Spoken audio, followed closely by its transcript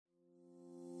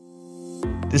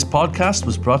This podcast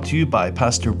was brought to you by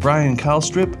Pastor Brian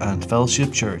Calstrip and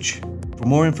Fellowship Church. For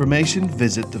more information,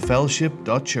 visit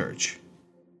thefellowship.church.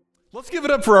 Let's give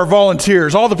it up for our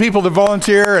volunteers, all the people that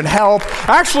volunteer and help.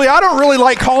 Actually, I don't really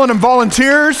like calling them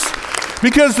volunteers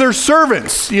because they're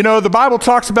servants. You know, the Bible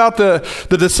talks about the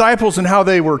disciples and how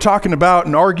they were talking about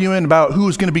and arguing about who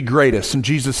was going to be greatest. And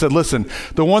Jesus said, listen,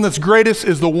 the one that's greatest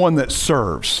is the one that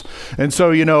serves. And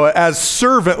so, you know, as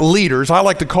servant leaders, I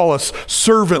like to call us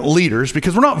servant leaders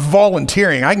because we're not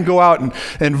volunteering. I can go out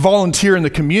and volunteer in the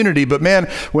community, but man,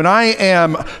 when I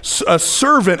am a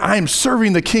servant, I am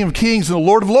serving the King of Kings and the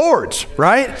Lord of Lords,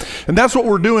 right? And that's what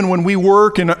we're doing when we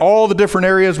work in all the different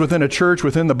areas within a church,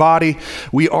 within the body.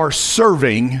 We are serving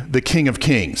the King of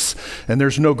Kings, and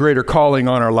there's no greater calling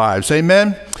on our lives.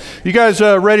 Amen. You guys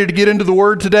ready to get into the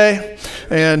Word today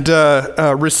and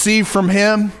receive from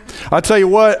Him? I'll tell you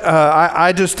what,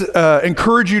 I just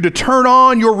encourage you to turn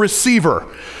on your receiver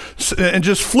and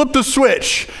just flip the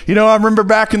switch. You know, I remember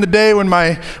back in the day when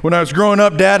I was growing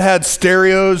up, Dad had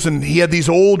stereos and he had these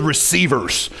old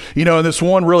receivers. You know, and this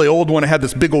one really old one had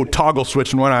this big old toggle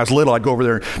switch, and when I was little, I'd go over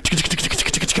there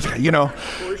and,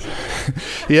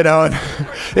 you know, and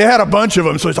it had a bunch of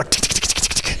them, so it's like,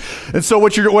 and so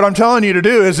what I'm telling you to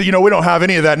do is, you know, we don't have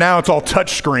any of that now. It's all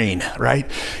touch screen, right?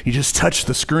 You just touch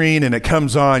the screen and it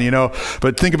comes on, you know.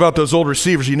 But think about those old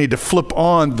receivers. You need to flip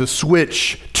on the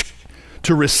switch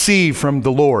to receive from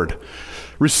the Lord,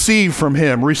 receive from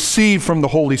Him, receive from the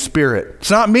Holy Spirit.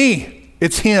 It's not me.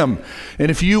 It's Him.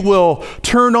 And if you will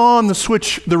turn on the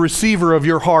switch, the receiver of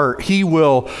your heart, He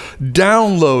will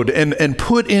download and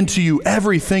put into you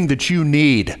everything that you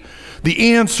need.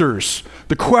 The answers,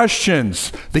 the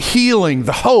questions, the healing,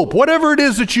 the hope, whatever it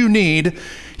is that you need,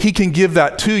 He can give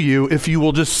that to you if you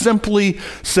will just simply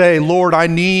say, Lord, I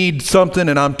need something,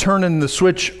 and I'm turning the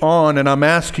switch on and I'm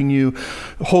asking you,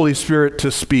 Holy Spirit,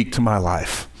 to speak to my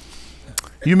life.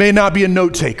 You may not be a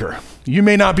note taker. You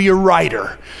may not be a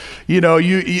writer. You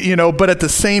know, but at the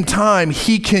same time,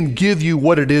 He can give you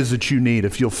what it is that you need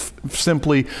if you'll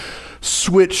simply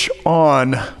switch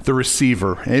on the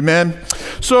receiver. Amen.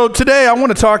 So today I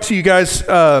want to talk to you guys,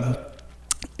 kind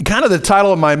of the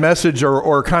title of my message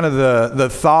or kind of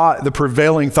the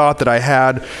prevailing thought that I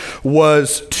had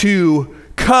was to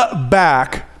cut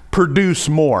back, produce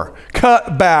more.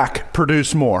 Cut back,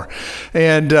 produce more.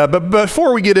 And but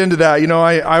before we get into that, you know,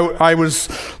 I was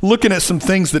looking at some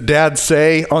things that dads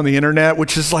say on the internet,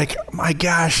 which is like, my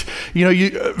gosh, you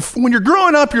know, when you're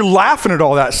growing up, you're laughing at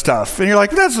all that stuff, and you're like,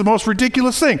 that's the most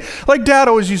ridiculous thing. Like Dad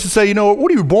always used to say, you know,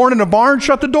 what are you, born in a barn?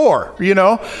 Shut the door, you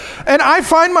know? And I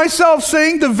find myself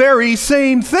saying the very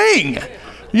same thing.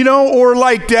 You know, or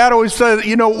like Dad always said,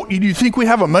 you know, do you think we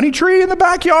have a money tree in the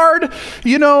backyard?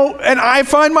 You know, and I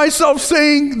find myself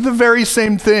saying the very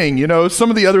same thing. You know, some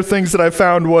of the other things that I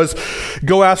found was,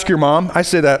 go ask your mom. I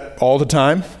say that all the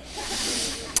time.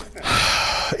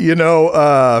 You know,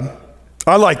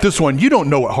 I like this one. You don't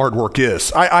know what hard work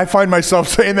is. I find myself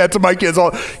saying that to my kids.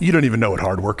 You don't even know what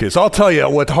hard work is. I'll tell you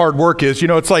what hard work is. You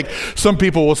know, it's like some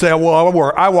people will say,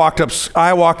 well, I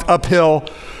walked uphill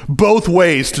both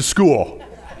ways to school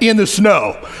in the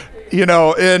snow, you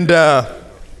know, and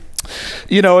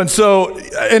you know, and so,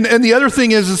 and the other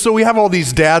thing is so we have all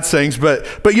these dad sayings, but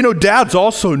you know, dads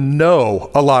also know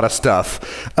a lot of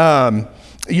stuff.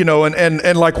 You know,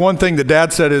 and like one thing that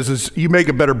Dad said is you make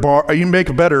a better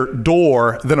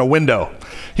door than a window.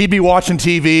 He'd be watching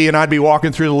TV and I'd be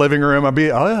walking through the living room. I'd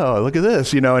be, oh, look at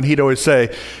this, you know, and he'd always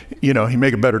say, you know, you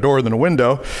make a better door than a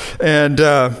window. And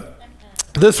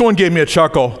this one gave me a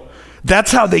chuckle.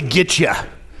 That's how they get you.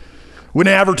 When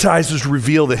advertisers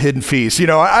reveal the hidden fees. You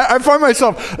know, I find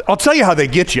myself, I'll tell you how they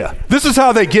get you. This is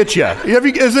how they get you.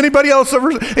 Has anybody else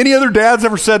any other dads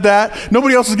ever said that?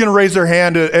 Nobody else is going to raise their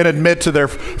hand and admit to their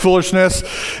foolishness.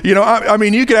 You know, I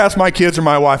mean, you could ask my kids or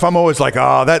my wife. I'm always like,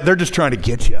 they're just trying to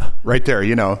get you right there,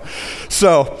 you know.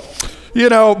 So, you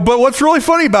know, but what's really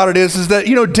funny about it is that,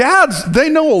 you know, dads, they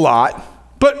know a lot.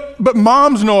 But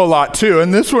moms know a lot too,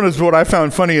 and this one is what I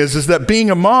found funny is that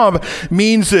being a mom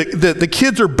means that the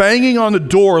kids are banging on the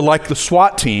door like the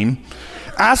SWAT team,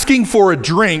 asking for a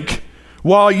drink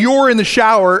while you're in the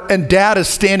shower and Dad is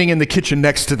standing in the kitchen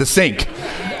next to the sink.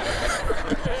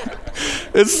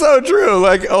 It's so true.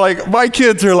 Like my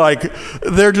kids are like,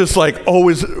 they're just like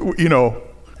always, you know,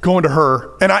 going to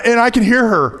her, and I can hear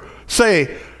her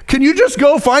say, can you just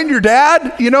go find your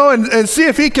dad, you know, and see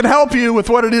if he can help you with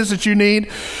what it is that you need?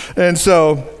 And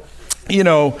so,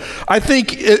 I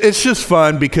think it's just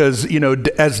fun because,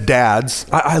 as dads,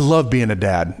 I love being a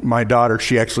dad. My daughter,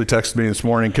 she actually texted me this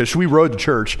morning because we rode to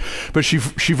church, but she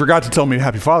forgot to tell me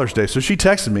Happy Father's Day. So she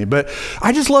texted me, but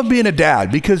I just love being a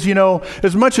dad because,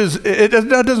 as much as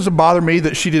that doesn't bother me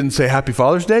that she didn't say Happy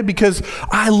Father's Day, because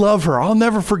I love her. I'll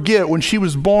never forget when she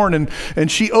was born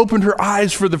and she opened her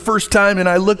eyes for the first time, and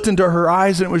I looked into her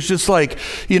eyes, and it was just like,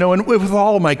 and with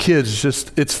all of my kids,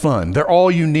 it's fun. They're all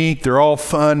unique. They're all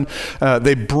fun.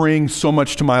 They bring so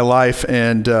much to my life,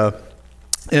 and I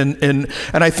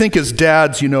think as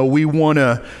dads, we want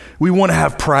to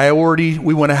have priority.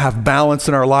 We want to have balance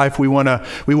in our life. We want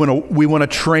to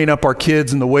train up our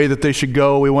kids in the way that they should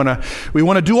go. We want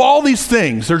to do all these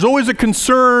things. There's always a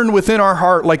concern within our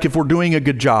heart, like if we're doing a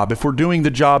good job, if we're doing the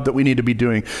job that we need to be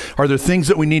doing, are there things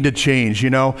that we need to change?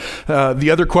 The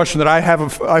other question that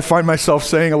I find myself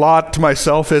saying a lot to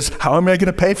myself is, how am I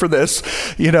going to pay for this?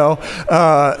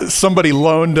 Somebody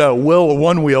loaned Will a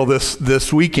one wheel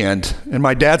this weekend, and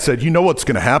my dad said, "You know what's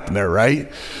going to happen there,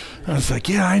 right?" I was like,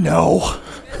 yeah, I know.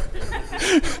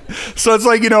 So it's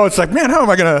like, it's like, man, how am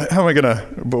I gonna,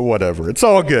 but whatever. It's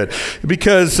all good.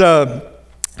 Because,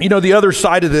 the other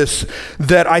side of this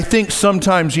that I think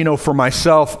sometimes, for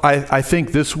myself, I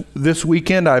think this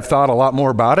weekend I've thought a lot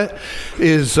more about it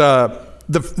is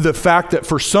the fact that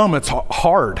for some it's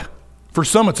hard. For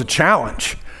some it's a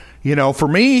challenge. For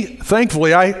me,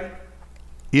 thankfully,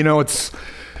 it's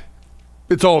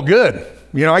all good.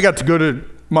 I got to go to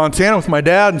Montana with my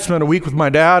dad and spent a week with my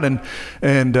dad, and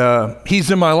he's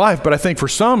in my life. But I think for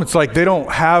some, it's like they don't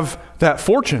have that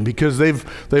fortune because they've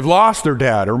lost their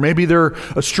dad, or maybe they're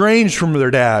estranged from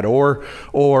their dad, or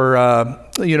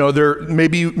they're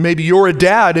maybe you're a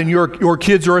dad and your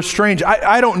kids are estranged.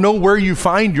 I don't know where you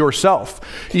find yourself,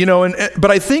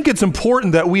 but I think it's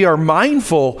important that we are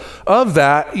mindful of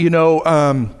that,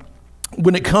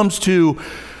 when it comes to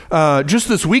just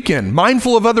this weekend,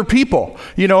 mindful of other people.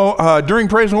 During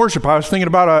praise and worship, I was thinking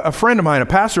about a friend of mine, a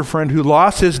pastor friend, who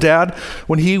lost his dad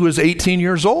when he was 18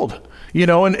 years old.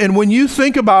 And when you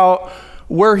think about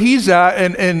where he's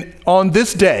at and on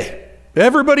this day,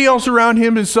 everybody else around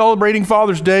him is celebrating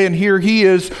Father's Day, and here he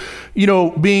is,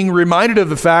 being reminded of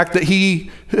the fact that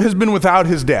he has been without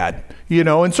his dad.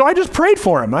 And so I just prayed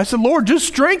for him. I said, Lord, just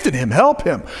strengthen him, help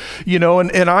him,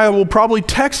 and I will probably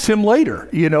text him later,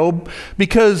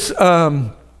 because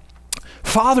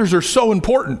fathers are so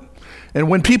important. And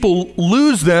when people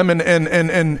lose them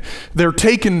and they're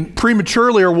taken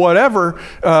prematurely or whatever,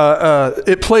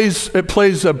 it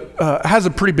has a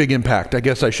pretty big impact, I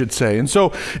guess I should say. And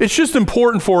so it's just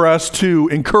important for us to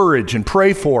encourage and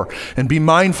pray for and be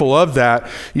mindful of that,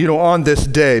 on this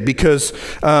day, because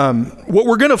what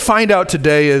we're going to find out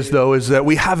today is that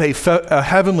we have a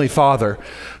heavenly Father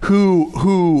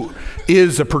who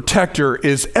is a protector,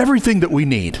 is everything that we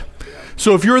need.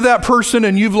 So if you're that person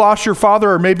and you've lost your father,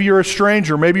 or maybe you're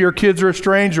estranged, or maybe your kids are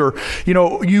estranged, or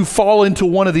you fall into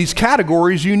one of these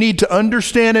categories, you need to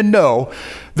understand and know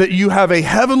that you have a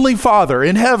heavenly Father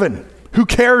in heaven who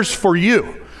cares for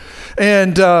you.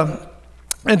 And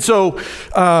so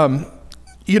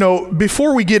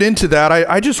before we get into that,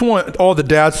 I just want all the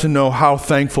dads to know how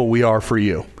thankful we are for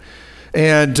you.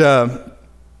 And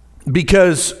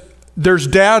because there's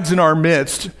dads in our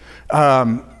midst.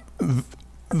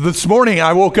 This morning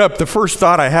I woke up, the first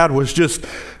thought I had was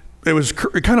it was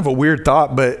kind of a weird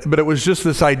thought, but it was just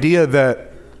this idea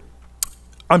that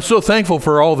I'm so thankful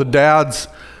for all the dads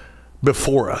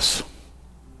before us.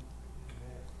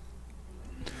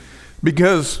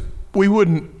 Because we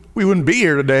wouldn't be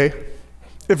here today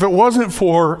if it wasn't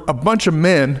for a bunch of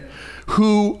men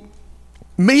who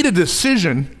made a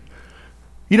decision.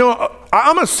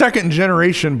 I'm a second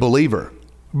generation believer,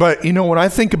 but when I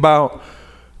think about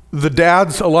the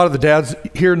dads, a lot of the dads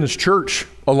here in this church,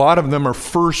 a lot of them are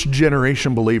first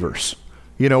generation believers,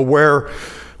 where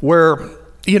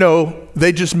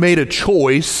they just made a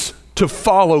choice to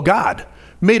follow God,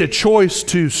 made a choice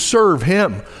to serve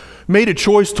him, made a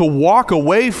choice to walk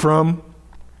away from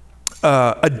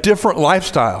a different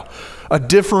lifestyle, a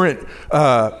different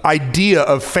idea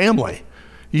of family.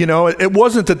 It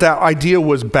wasn't that idea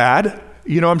was bad.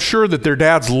 I'm sure that their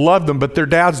dads loved them, but their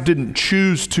dads didn't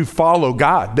choose to follow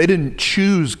God. They didn't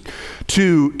choose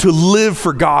to live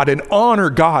for God and honor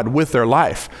God with their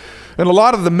life. And a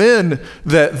lot of the men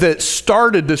that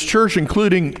started this church,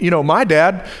 including, my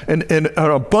dad and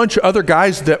a bunch of other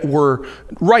guys that were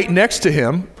right next to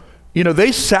him,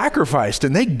 they sacrificed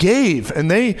and they gave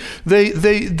and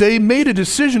they made a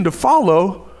decision to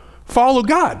follow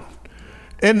God.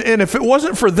 And if it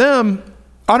wasn't for them,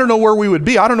 I don't know where we would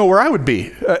be. I don't know where I would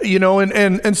be,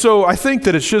 and so I think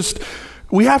that it's just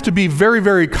we have to be very,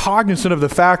 very cognizant of the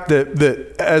fact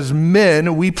that as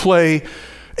men, we play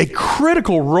a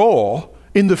critical role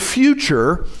in the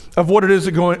future of what it is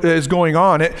that is going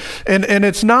on. And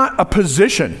it's not a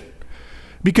position.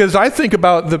 Because I think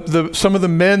about some of the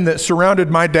men that surrounded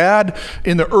my dad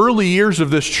in the early years of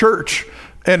this church,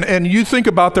 and you think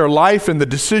about their life and the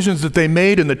decisions that they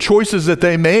made and the choices that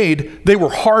they made, they were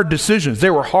hard decisions.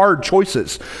 They were hard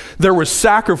choices. There were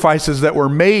sacrifices that were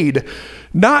made,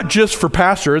 not just for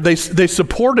pastor. They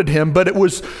supported him, but it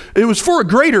was for a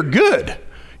greater good.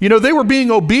 You know, they were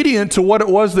being obedient to what it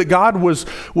was that God was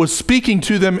speaking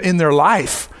to them in their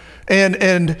life.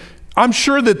 And I'm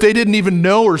sure that they didn't even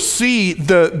know or see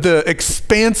the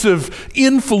expansive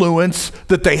influence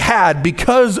that they had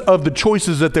because of the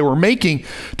choices that they were making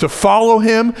to follow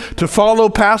him, to follow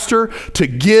pastor, to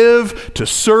give, to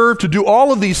serve, to do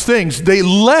all of these things. They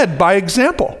led by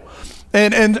example.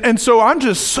 And so I'm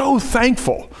just so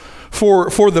thankful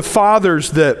for the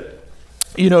fathers that,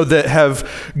 you know, that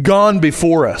have gone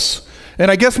before us.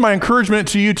 And I guess my encouragement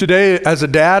to you today as a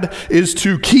dad is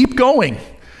to keep going.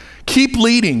 Keep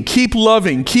leading, keep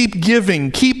loving, keep giving,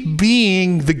 keep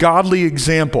being the godly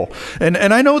example. And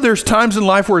I know there's times in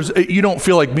life where you don't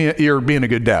feel like you're being a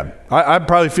good dad. I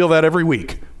probably feel that every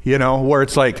week, you know, where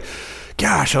it's like,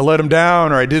 gosh, I let him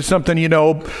down or I did something, you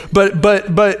know,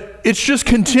 but it's just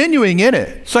continuing in it.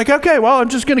 It's like, okay, well, I'm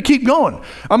just going to keep going.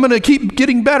 I'm going to keep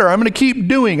getting better. I'm going to keep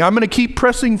doing. I'm going to keep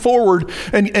pressing forward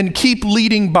and keep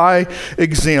leading by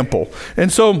example.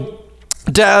 And so,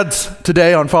 dads,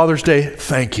 today on Father's Day,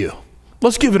 thank you.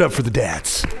 Let's give it up for the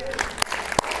dads.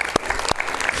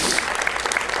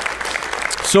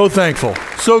 So thankful,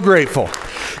 so grateful.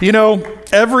 You know,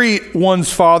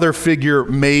 everyone's father figure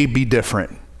may be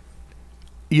different,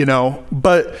 you know,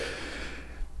 but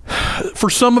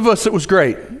for some of us it was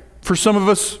great. For some of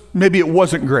us, maybe it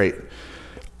wasn't great.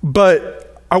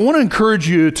 But I want to encourage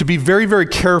you to be very, very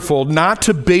careful not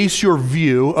to base your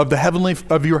view of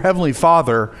your heavenly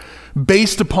Father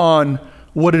based upon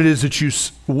what it is that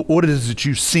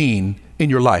you've seen in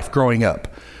your life growing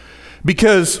up.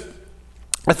 Because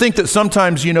I think that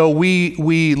sometimes, you know,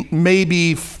 we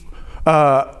maybe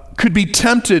could be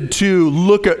tempted to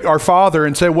look at our father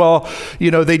and say, well,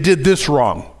 you know, they did this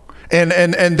wrong.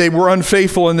 And they were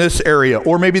unfaithful in this area,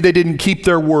 or maybe they didn't keep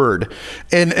their word,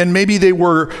 and maybe they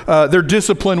were their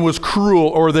discipline was cruel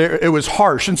or it was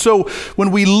harsh. And so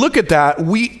when we look at that,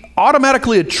 we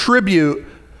automatically attribute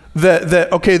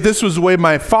that okay, this was the way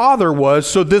my father was,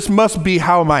 so this must be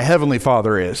how my heavenly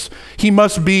Father is. He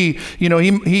must be, you know,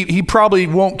 he probably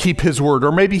won't keep his word,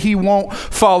 or maybe he won't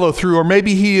follow through, or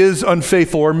maybe he is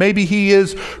unfaithful, or maybe he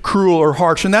is cruel or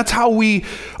harsh. And that's how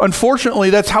unfortunately,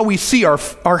 that's how we see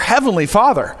our heavenly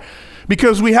Father.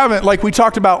 Because we haven't, like we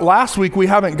talked about last week, we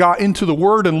haven't got into the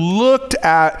word and looked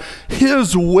at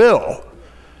his will.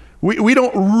 We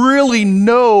don't really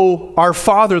know our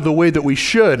Father the way that we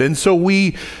should. And so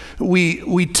we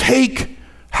take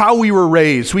how we were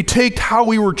raised. We take how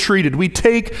we were treated. We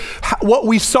take what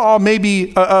we saw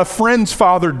maybe a friend's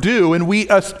father do, and we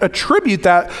attribute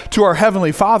that to our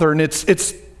heavenly Father, and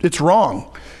it's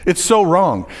wrong. It's so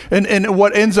wrong. And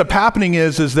what ends up happening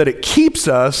is that it keeps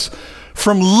us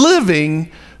from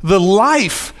living the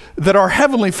life that our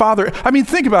heavenly Father, I mean,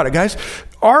 think about it, guys.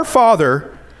 Our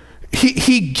Father,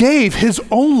 He gave his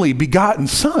only begotten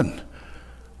Son.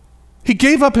 He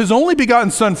gave up his only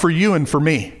begotten Son for you and for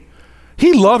me.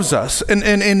 He loves us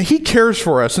and he cares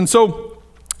for us. And so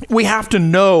we have to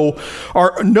know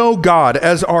God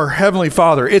as our heavenly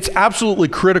Father. It's absolutely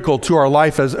critical to our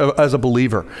life as a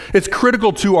believer. It's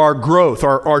critical to our growth,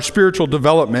 our spiritual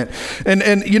development.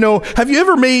 And you know, have you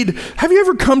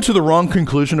ever come to the wrong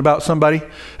conclusion about somebody?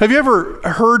 Have you ever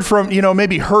heard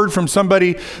from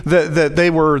somebody that they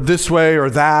were this way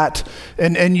or that,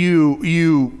 and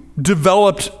you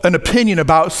developed an opinion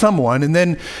about someone, and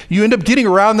then you end up getting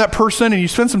around that person and you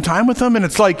spend some time with them, and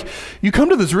it's like you come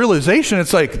to this realization,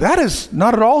 it's like that is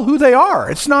not at all who they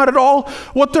are. It's not at all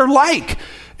what they're like.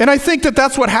 And I think that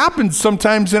that's what happens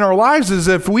sometimes in our lives, is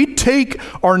if we take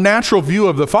our natural view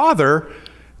of the Father,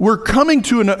 we're coming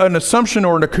to an assumption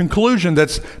or a conclusion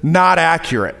that's not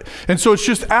accurate. And so it's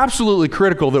just absolutely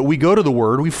critical that we go to the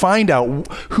Word, we find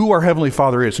out who our Heavenly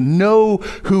Father is, know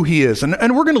who He is.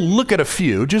 And we're going to look at a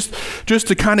few just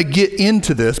to kind of get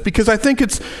into this, because I think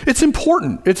it's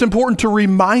important. It's important to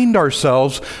remind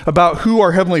ourselves about who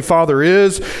our Heavenly Father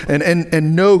is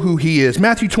and know who He is.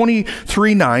 Matthew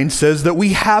 23:9 says that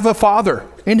we have a Father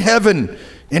in heaven,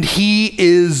 and He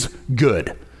is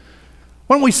good.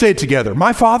 Why don't we say it together?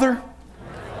 My Father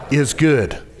is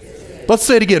good. Let's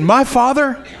say it again. My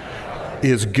Father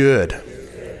is good.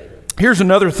 Here's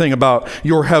another thing about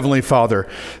your Heavenly Father.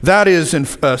 That is in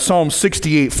Psalm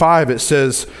 68:5, it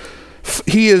says,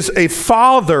 He is a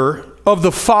father of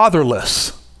the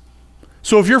fatherless.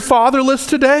 So if you're fatherless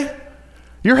today,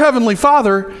 your Heavenly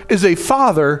Father is a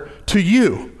father to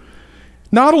you.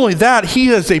 Not only that, He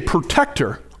is a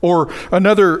protector, or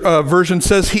another version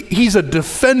says He's a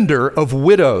defender of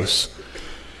widows.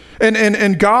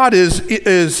 And God is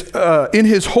in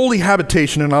His holy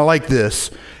habitation, and I like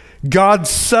this, God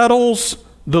settles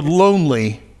the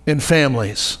lonely in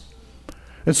families.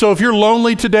 And so if you're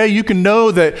lonely today, you can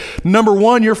know that, number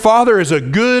one, your Father is a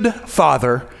good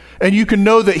Father, and you can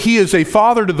know that He is a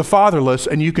father to the fatherless,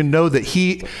 and you can know that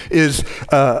He is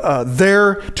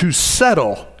there to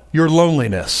settle your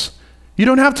loneliness. You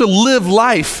don't have to live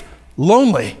life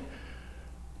lonely,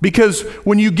 because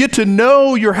when you get to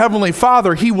know your Heavenly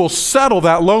Father, He will settle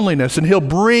that loneliness, and He'll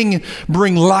bring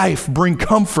life, bring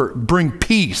comfort, bring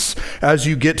peace as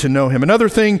you get to know Him. Another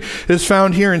thing is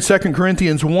found here in 2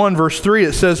 Corinthians 1, verse 3.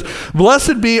 It says,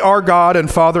 "Blessed be our God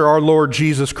and Father, our Lord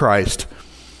Jesus Christ,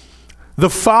 the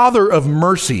Father of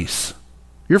mercies."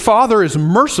 Your Father is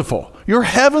merciful. Your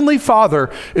Heavenly Father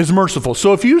is merciful.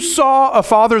 So if you saw a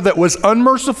Father that was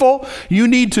unmerciful, you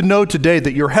need to know today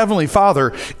that your Heavenly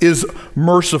Father is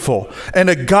merciful and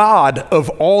a God of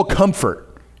all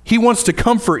comfort. He wants to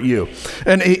comfort you,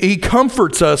 and He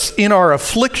comforts us in our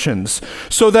afflictions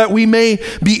so that we may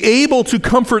be able to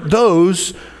comfort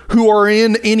those who are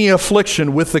in any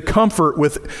affliction with the comfort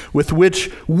with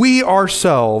which we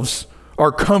ourselves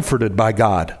are comforted by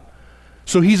God.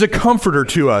 So He's a comforter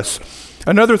to us.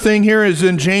 Another thing here is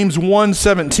in James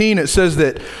 1:17, it says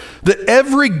that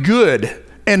every good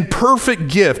and perfect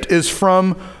gift is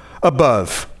from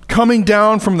above, coming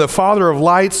down from the Father of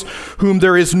lights, whom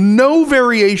there is no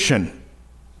variation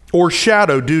or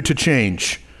shadow due to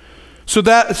change.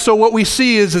 So what we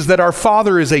see is that our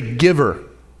Father is a giver.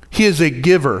 He is a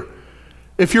giver.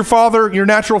 If your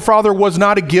natural father was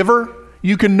not a giver,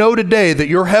 you can know today that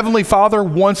your Heavenly Father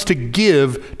wants to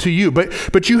give to you.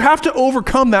 But you have to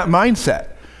overcome that mindset.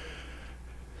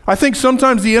 I think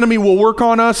sometimes the enemy will work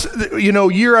on us,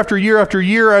 year after year after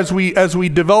year as we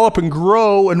develop and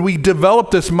grow, and we develop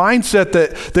this mindset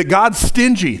that God's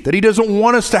stingy, that He doesn't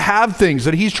want us to have things,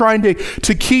 that He's trying to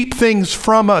keep things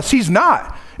from us. He's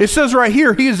not. It says right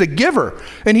here, He is a giver,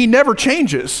 and He never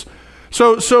changes.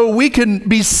 So we can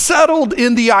be settled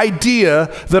in the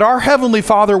idea that our Heavenly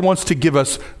Father wants to give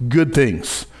us good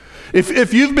things.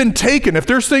 If you've been taken, if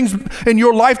there's things in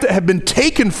your life that have been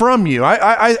taken from you,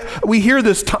 we hear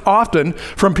this often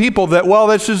from people that, well,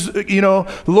 that's just, the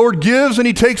Lord gives and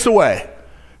He takes away.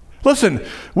 Listen,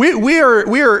 we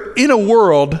are in a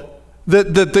world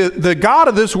that the God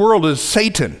of this world is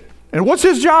Satan. And what's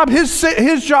his job?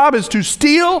 His job is to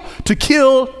steal, to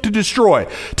kill, to destroy,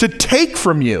 to take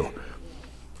from you.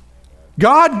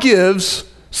 God gives,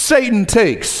 Satan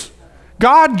takes.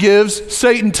 God gives,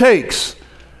 Satan takes.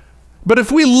 But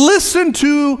if we listen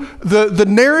to the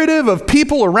narrative of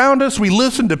people around us, we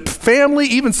listen to family,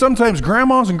 even sometimes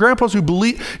grandmas and grandpas who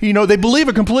believe, they believe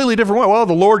a completely different way. Well,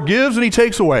 the Lord gives and He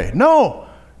takes away. No.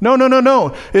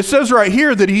 It says right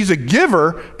here that He's a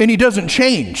giver and He doesn't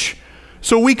change.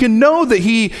 So we can know that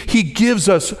He gives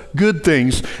us good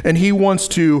things, and He wants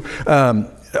to,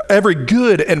 every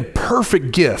good and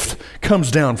perfect gift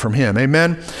comes down from Him.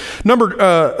 Amen.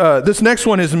 This next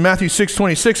one is in Matthew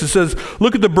 6:26. It says,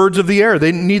 "Look at the birds of the air.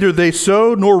 Neither they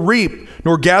sow nor reap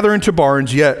nor gather into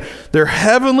barns, yet their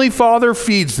Heavenly Father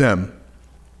feeds them."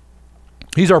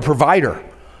 He's our provider.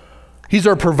 He's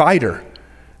our provider.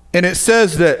 And it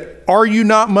says that, "Are you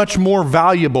not much more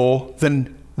valuable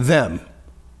than them?"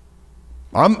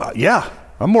 I'm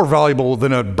more valuable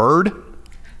than a bird.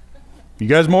 You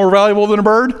guys more valuable than a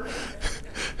bird?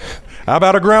 How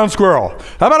about a ground squirrel?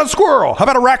 How about a squirrel? How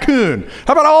about a raccoon?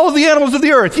 How about all of the animals of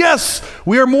the earth? Yes,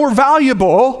 we are more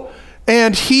valuable,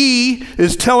 and He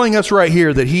is telling us right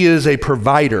here that He is a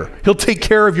provider. He'll take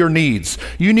care of your needs.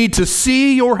 You need to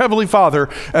see your Heavenly Father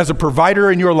as a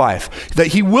provider in your life, that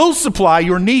He will supply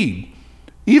your need.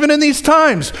 Even in these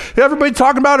times, everybody's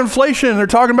talking about inflation, and they're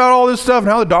talking about all this stuff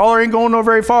and how the dollar ain't going no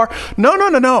very far.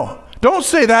 No. Don't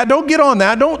say that. Don't get on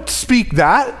that. Don't speak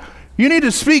that. You need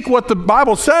to speak what the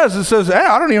Bible says. It says, hey,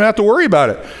 I don't even have to worry about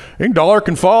it. The dollar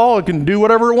can fall. It can do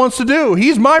whatever it wants to do.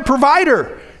 He's my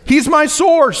provider. He's my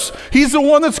source. He's the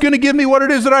one that's going to give me what it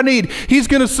is that I need. He's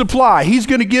going to supply. He's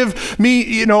going to give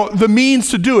me, the means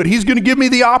to do it. He's going to give me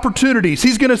the opportunities.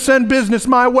 He's going to send business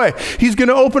my way. He's going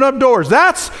to open up doors.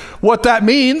 That's what that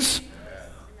means.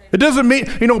 It doesn't mean,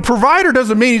 provider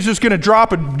doesn't mean He's just going to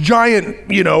drop a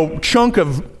giant, chunk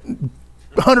of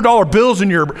 $100 bills in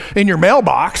your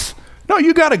mailbox. No,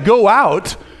 you got to go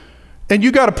out And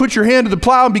you got to put your hand to the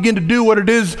plow and begin to do what it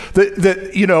is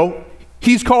that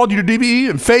He's called you to be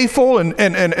and faithful and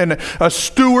a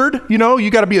steward. You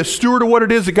got to be a steward of what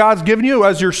it is that God's given you.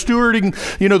 As you're stewarding,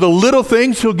 the little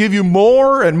things, He'll give you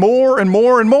more and more and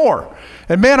more and more.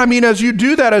 And man, as you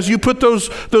do that, as you put those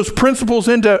principles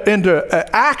into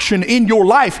action in your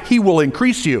life, He will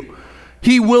increase you.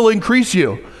 He will increase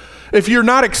you. If you're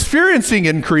not experiencing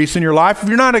increase in your life, if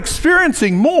you're not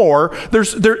experiencing more,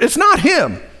 it's not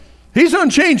Him. He's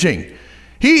unchanging.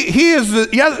 He's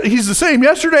the same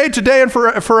yesterday, today, and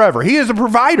forever. He is a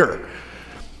provider.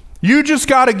 You just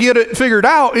got to get it figured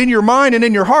out in your mind and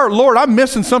in your heart. Lord, I'm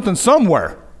missing something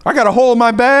somewhere. I got a hole in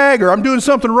my bag, or I'm doing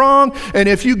something wrong. And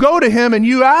if you go to Him and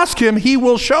you ask Him, He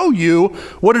will show you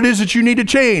what it is that you need to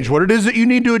change, what it is that you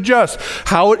need to adjust.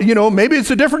 Maybe it's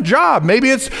a different job. Maybe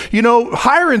it's,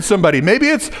 hiring somebody. Maybe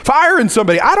it's firing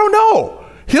somebody. I don't know.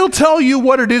 He'll tell you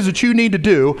what it is that you need to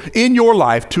do in your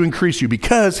life to increase you,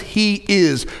 because He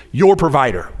is your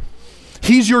provider.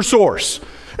 He's your source.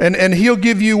 And He'll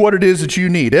give you what it is that you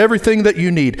need, everything that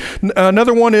you need.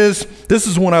 Another one is, this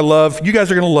is one I love. You guys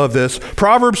are going to love this.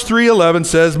 Proverbs 3:11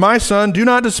 says, "My son, do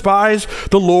not despise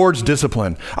the Lord's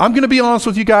discipline." I'm going to be honest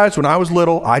with you guys. When I was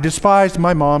little, I despised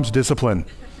my mom's discipline.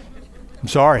 I'm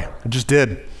sorry. I just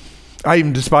did. I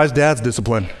even despised Dad's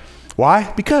discipline.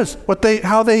 Why? Because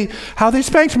how they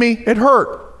spanked me, it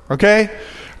hurt. Okay,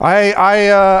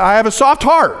 I have a soft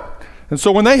heart, and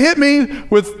so when they hit me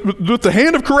with the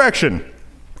hand of correction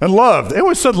and love, they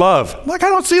always said love. I'm like, I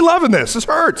don't see love in this. This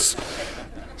hurts.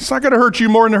 It's not going to hurt you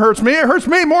more than it hurts me. It hurts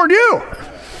me more than you.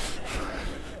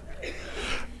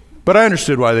 But I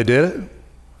understood why they did it.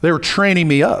 They were training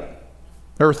me up.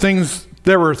 There were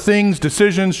things,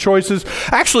 decisions, choices.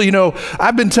 Actually,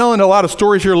 I've been telling a lot of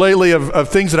stories here lately of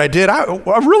things that I did. I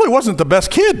really wasn't the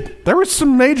best kid. There were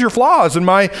some major flaws in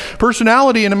my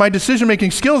personality and in my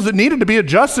decision-making skills that needed to be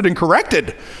adjusted and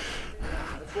corrected.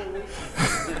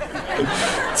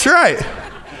 That's right.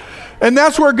 And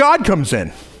that's where God comes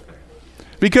in.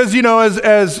 Because,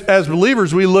 as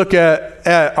believers, we look at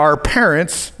our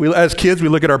parents. As kids, we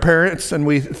look at our parents and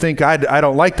we think, I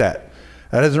don't like that.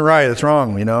 That isn't right. That's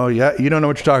wrong. You don't know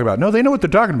what you're talking about. No, they know what they're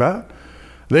talking about.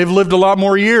 They've lived a lot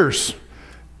more years.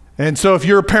 And so if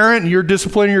you're a parent and you're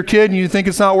disciplining your kid and you think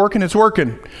it's not working, it's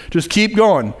working. Just keep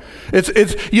going. It's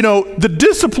the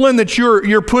discipline that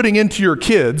you're putting into your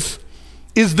kids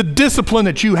is the discipline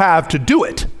that you have to do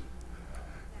it.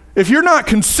 If you're not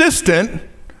consistent,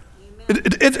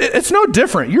 it's no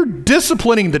different. You're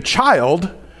disciplining the child.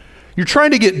 You're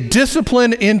trying to get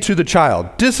discipline into the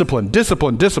child. Discipline.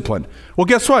 Well,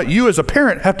 guess what? You as a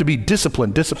parent have to be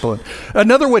disciplined.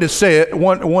 Another way to say it,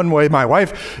 one way, my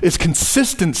wife, is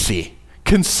consistency.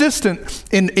 Consistent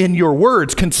in your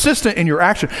words, consistent in your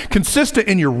action, consistent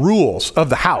in your rules of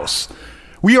the house.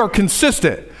 We are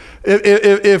consistent.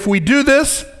 If we do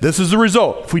this, this is the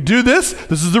result. If we do this,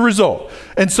 this is the result.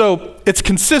 And so it's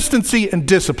consistency and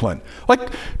discipline.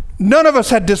 Like, none of us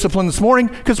had discipline this morning.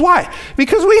 Because why?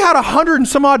 Because we had 100 and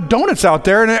some odd donuts out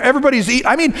there and everybody's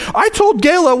eating. I told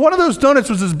Gayla one of those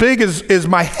donuts was as big as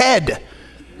my head.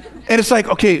 And it's like,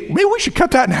 okay, maybe we should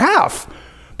cut that in half.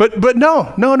 But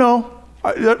no.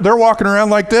 They're walking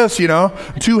around like this,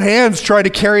 two hands trying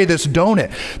to carry this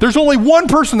donut. There's only one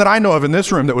person that I know of in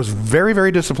this room that was very,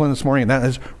 very disciplined this morning, and that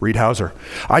is Reed Hauser.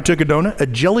 I took a donut, a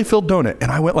jelly-filled donut,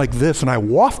 and I went like this, and I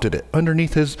wafted it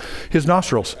underneath his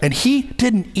nostrils, and he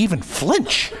didn't even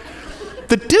flinch.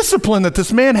 The discipline that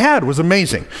this man had was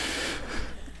amazing.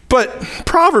 But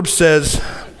Proverbs says,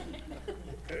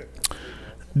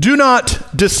 do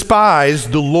not despise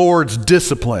the Lord's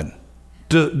discipline.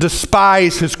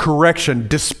 Despise His correction,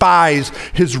 despise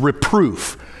His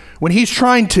reproof. When He's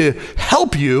trying to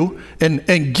help you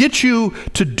and get you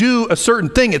to do a certain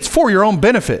thing, it's for your own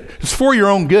benefit. It's for your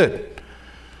own good.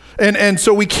 And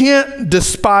so we can't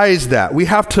despise that. We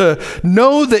have to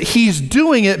know that He's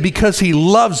doing it because He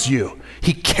loves you.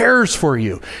 He cares for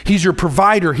you. He's your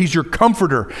provider. He's your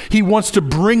comforter. He wants to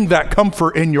bring that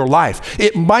comfort in your life.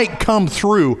 It might come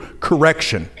through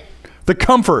correction. The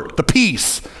comfort, the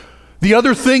peace, the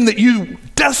other thing that you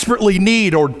desperately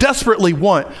need or desperately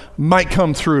want might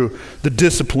come through the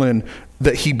discipline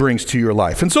that He brings to your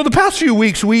life. And so the past few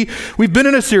weeks, we've been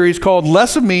in a series called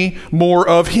Less of Me, More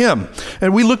of Him.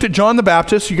 And we looked at John the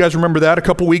Baptist. You guys remember that a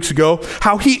couple weeks ago,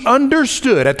 how he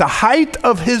understood at the height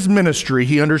of his ministry,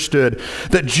 he understood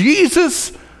that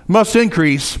Jesus must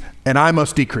increase and I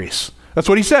must decrease. That's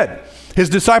what he said. His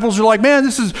disciples are like, man,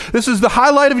 this is the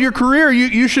highlight of your career.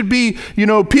 You should be,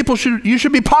 you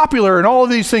should be popular and all of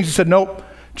these things. He said, nope,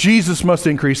 Jesus must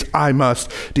increase, I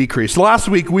must decrease. Last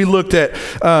week we looked at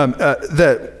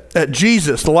that at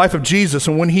Jesus, the life of Jesus,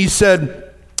 and when he said,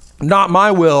 not my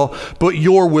will, but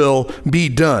your will be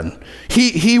done.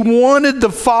 He wanted the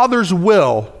Father's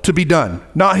will to be done,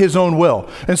 not his own will.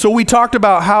 And so we talked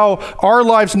about how our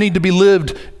lives need to be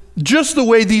lived just the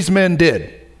way these men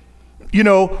did. You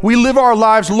know, we live our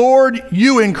lives, Lord,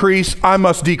 you increase, I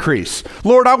must decrease.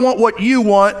 Lord, I want what you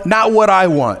want, not what I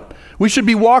want. We should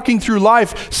be walking through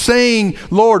life saying,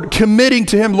 Lord, committing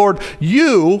to him, Lord,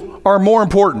 you are more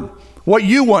important. What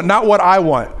you want, not what I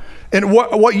want. And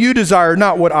what you desire,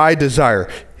 not what I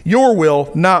desire. Your will,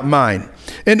 not mine.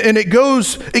 And it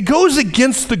goes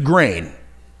against the grain.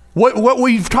 What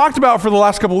we've talked about for the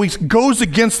last couple of weeks goes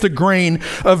against the grain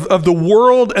of the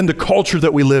world and the culture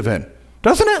that we live in.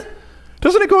 Doesn't it?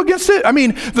 Doesn't it go against it? I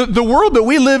mean, the world that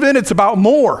we live in, it's about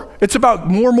more. It's about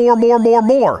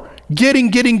more.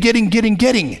 Getting.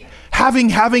 Having.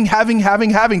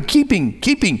 Keeping.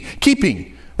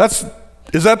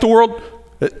 Is that the world?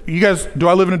 You guys, do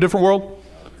I live in a different world?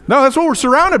 No, that's what we're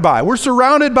surrounded by. We're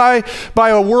surrounded by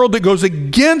a world that goes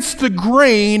against the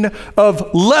grain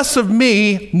of less of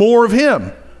me, more of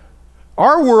him.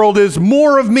 Our world is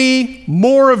more of me,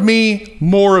 more of me,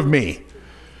 more of me.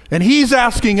 And he's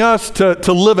asking us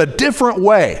to live a different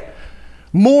way.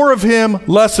 More of him,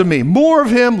 less of me. More of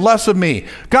him, less of me.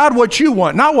 God, what you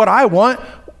want, not what I want.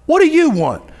 What do you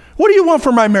want? What do you want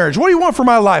for my marriage? What do you want for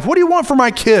my life? What do you want for my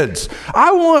kids?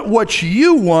 I want what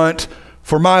you want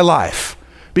for my life.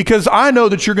 Because I know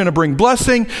that you're going to bring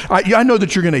blessing. I know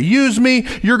that you're going to use me.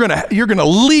 You're going to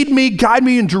lead me, guide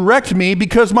me, and direct me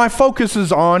because my focus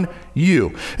is on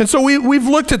you. And so we've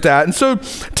looked at that. And so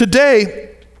today,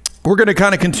 we're going to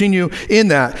kind of continue in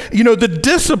that. You know, the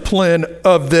discipline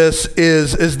of this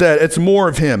is that it's more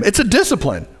of him. It's a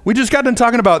discipline. We just got done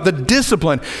talking about the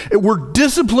discipline. We're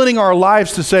disciplining our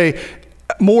lives to say,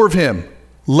 more of him,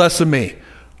 less of me.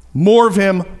 More of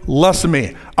him, less of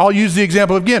me. I'll use the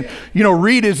example again. You know,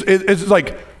 Reed is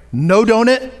like, no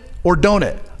donut or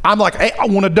donut. I'm like, hey, I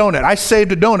want a donut. I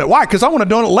saved a donut. Why? Because I want a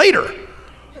donut later.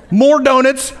 More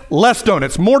donuts, less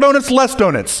donuts. More donuts, less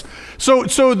donuts. So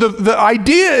the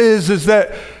idea is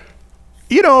that,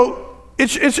 you know,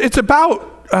 it's about,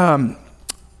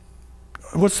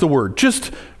 what's the word?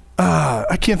 Just,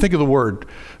 I can't think of the word.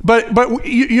 But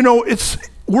you know,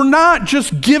 we're not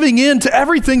just giving in to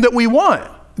everything that we want.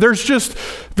 There's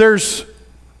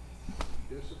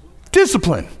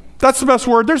discipline. That's the best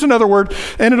word. There's another word,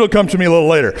 and it'll come to me a little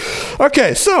later.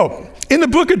 Okay, so in the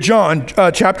book of John,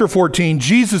 chapter 14,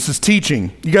 Jesus is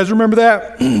teaching. You guys remember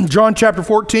that? John chapter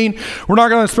 14. We're not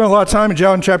going to spend a lot of time in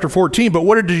John chapter 14, but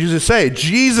what did Jesus say?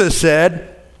 Jesus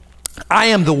said, I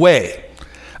am the way,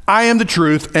 I am the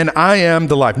truth, and I am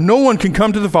the life. No one can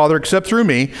come to the Father except through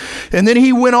me. And then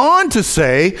he went on to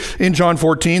say in John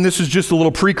 14, this is just a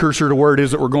little precursor to where it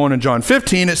is that we're going in John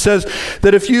 15. It says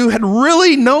that if you had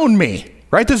really known me,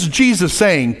 right? This is Jesus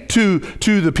saying to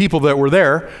the people that were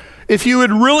there, if you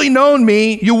had really known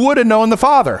me, you would have known the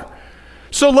Father.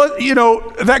 So,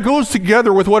 that goes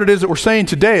together with what it is that we're saying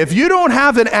today. If you don't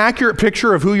have an accurate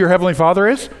picture of who your Heavenly Father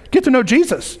is, get to know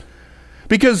Jesus.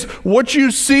 Because what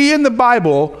you see in the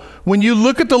Bible, when you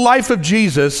look at the life of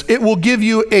Jesus, it will give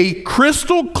you a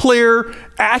crystal clear,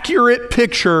 accurate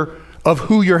picture of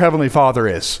who your Heavenly Father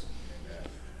is.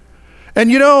 And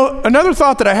another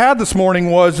thought that I had this morning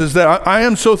is that I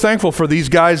am so thankful for these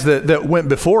guys that went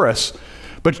before us.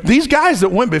 But these guys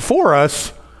that went before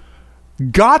us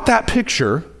got that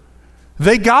picture,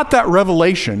 they got that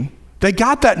revelation, they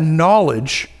got that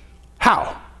knowledge.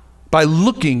 How? By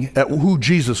looking at who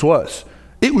Jesus was.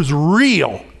 It was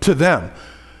real to them.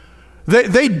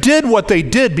 They did what they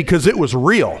did because it was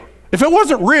real. If it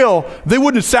wasn't real, they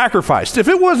wouldn't have sacrificed. If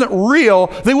it wasn't real,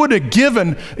 they wouldn't have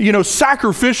given,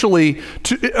 sacrificially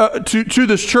to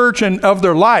this church and of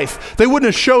their life. They wouldn't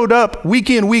have showed up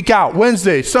week in, week out,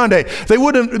 Wednesday, Sunday. They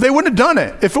wouldn't have done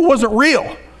it if it wasn't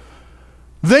real.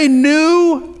 They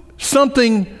knew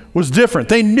something was different.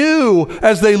 They knew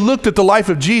as they looked at the life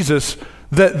of Jesus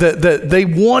that they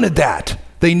wanted that.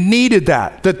 They needed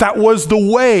that was the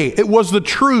way, it was the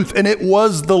truth, and it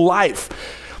was the life.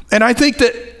 And I think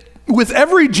that with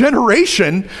every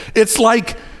generation, it's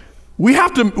like we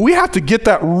have to get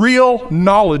that real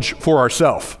knowledge for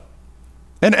ourselves.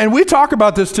 And we talk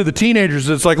about this to the teenagers.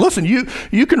 It's like, listen,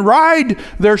 you can ride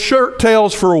their shirt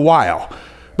tails for a while,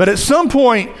 but at some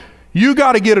point, you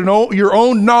got to get your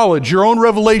own knowledge, your own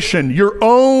revelation, your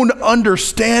own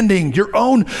understanding, your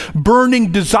own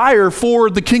burning desire for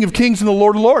the King of Kings and the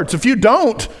Lord of Lords. If you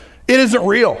don't, it isn't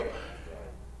real.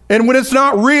 And when it's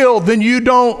not real, then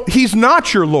he's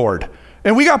not your Lord.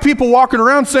 And we got people walking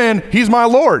around saying, he's my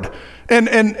Lord.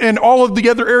 And all of the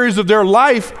other areas of their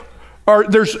life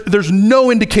there's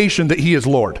no indication that he is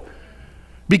Lord.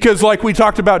 Because like we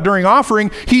talked about during offering,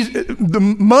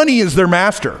 the money is their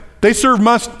master. They serve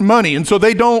money, and so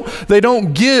they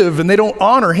don't give and they don't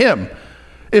honor him.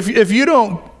 If you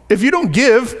don't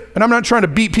give, and I'm not trying to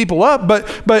beat people up,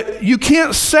 but you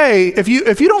can't say, if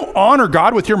you don't honor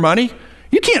God with your money,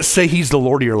 you can't say he's the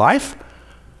Lord of your life.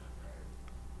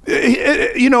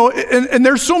 And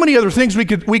there's so many other things we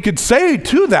could say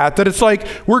to that it's like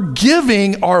we're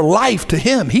giving our life to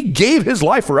him. He gave his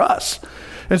life for us.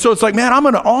 And so it's like, man, I'm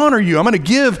going to honor you. I'm going to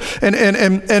give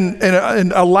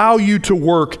and allow you to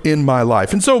work in my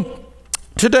life. And so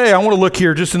today, I want to look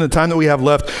here, just in the time that we have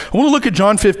left, I want to look at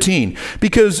John 15,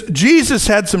 because Jesus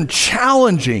had some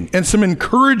challenging and some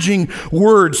encouraging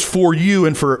words for you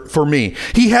and for me.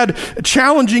 He had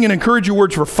challenging and encouraging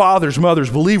words for fathers, mothers,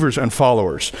 believers, and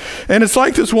followers. And it's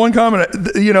like this one comment,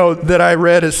 that I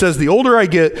read. It says, the older I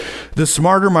get, the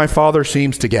smarter my father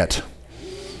seems to get.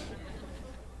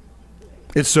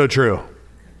 It's so true.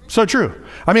 So true.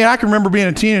 I mean, I can remember being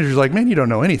a teenager, like, man, you don't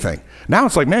know anything. Now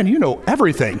it's like, man, you know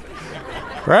everything.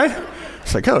 Right?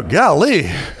 It's like, oh, golly.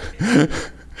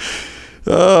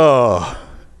 Oh.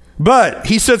 But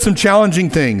he said some challenging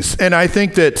things, and I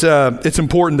think that it's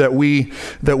important that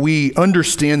we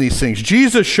understand these things.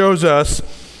 Jesus shows us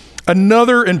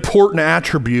another important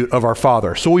attribute of our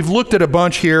Father. So we've looked at a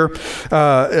bunch here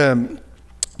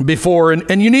before,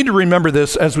 and you need to remember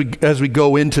this as we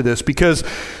go into this, because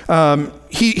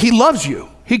he loves you.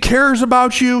 He cares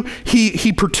about you.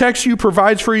 He protects you,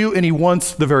 provides for you, and he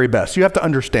wants the very best. You have to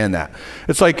understand that.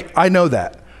 It's like, I know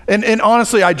that. And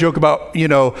honestly, I joke about,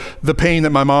 the pain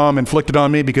that my mom inflicted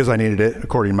on me because I needed it,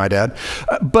 according to my dad.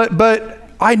 But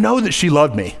I know that she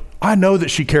loved me. I know that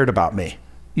she cared about me,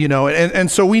 and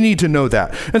so we need to know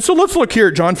that. And so let's look here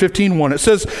at John 15:1. It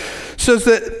says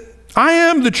that I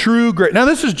am the true grape. Now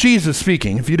this is Jesus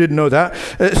speaking, if you didn't know that.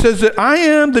 It says that I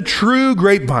am the true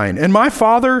grapevine, and my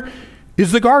Father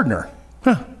is the gardener.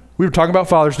 We were talking about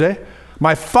Father's Day.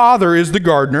 My Father is the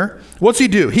gardener. What's he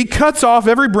do? He cuts off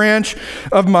every branch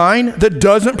of mine that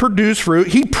doesn't produce fruit.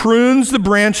 He prunes the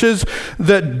branches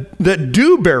that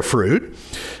do bear fruit,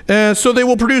 so they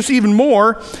will produce even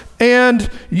more. And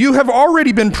you have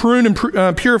already been pruned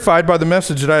and purified by the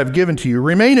message that I have given to you.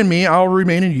 Remain in me, I'll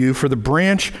remain in you, for the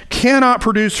branch cannot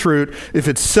produce fruit if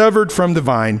it's severed from the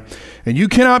vine, and you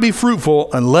cannot be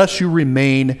fruitful unless you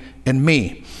remain in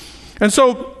me. And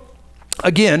so,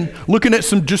 again, looking at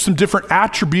some different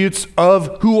attributes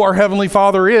of who our Heavenly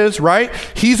Father is, right?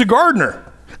 He's a gardener.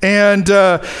 And,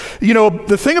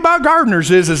 the thing about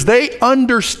gardeners is they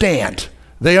understand.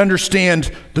 They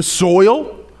understand the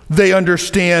soil. They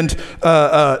understand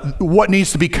what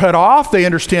needs to be cut off. They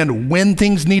understand when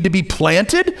things need to be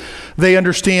planted. They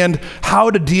understand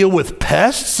how to deal with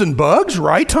pests and bugs,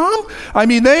 right, Tom? I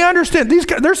mean, they understand. These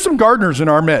guys, there's some gardeners in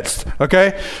our midst,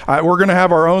 okay? We're going to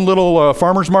have our own little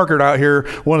farmer's market out here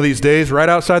one of these days right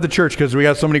outside the church because we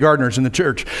got so many gardeners in the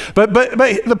church. But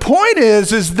the point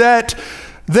is that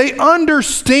they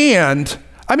understand.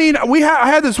 I mean, I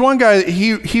had this one guy,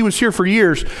 he was here for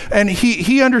years, and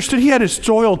he understood. He had his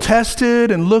soil tested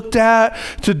and looked at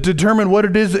to determine what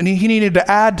it is that he needed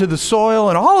to add to the soil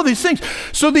and all of these things.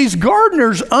 So these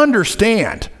gardeners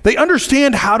understand. They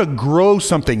understand how to grow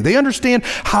something. They understand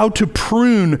how to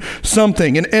prune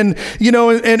something. And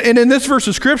in this verse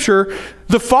of Scripture,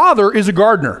 the Father is a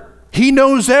gardener. He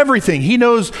knows everything. He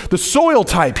knows the soil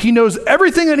type. He knows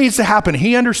everything that needs to happen.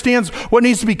 He understands what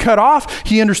needs to be cut off.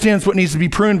 He understands what needs to be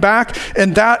pruned back.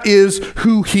 And that is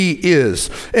who he is.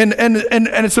 And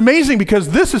it's amazing because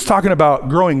this is talking about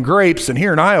growing grapes, and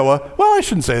here in Iowa, well, I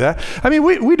shouldn't say that. I mean,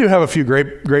 we do have a few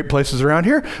grape places around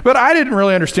here, but I didn't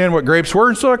really understand what grapes were,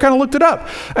 and so I kind of looked it up.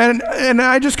 And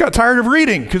I just got tired of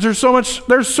reading because there's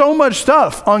so much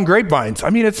stuff on grapevines. I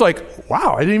mean, it's like,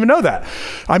 wow, I didn't even know that.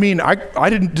 I mean, I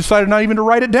didn't decide not even to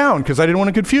write it down because I didn't want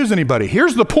to confuse anybody.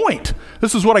 Here's the point.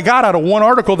 This is what I got out of one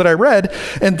article that I read,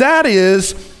 and that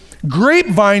is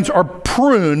grapevines are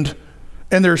pruned,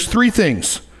 and there's three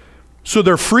things. So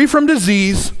they're free from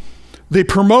disease, they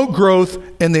promote growth,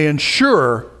 and they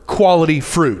ensure quality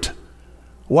fruit.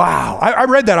 Wow. I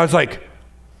read that. I was like,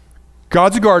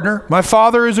 God's a gardener. My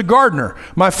Father is a gardener.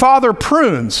 My Father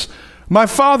prunes. My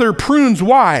Father prunes.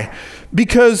 Why?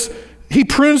 Because he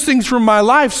prunes things from my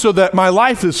life so that my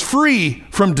life is free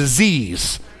from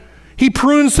disease. He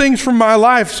prunes things from my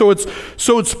life so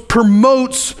it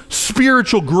promotes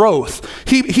spiritual growth.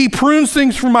 He prunes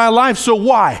things from my life so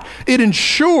why? It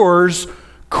ensures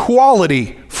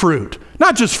quality fruit.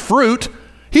 Not just fruit.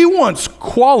 He wants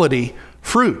quality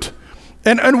fruit.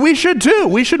 And we should too.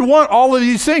 We should want all of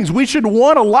these things. We should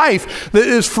want a life that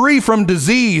is free from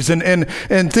disease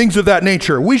and things of that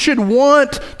nature. We should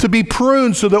want to be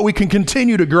pruned so that we can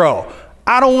continue to grow.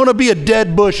 I don't want to be a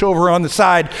dead bush over on the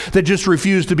side that just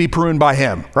refused to be pruned by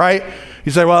him, right?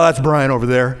 You say, well, that's Brian over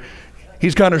there.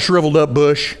 He's kind of shriveled up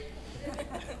bush.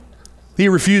 He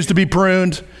refused to be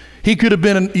pruned. He could have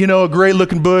been, a great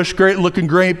looking bush, great looking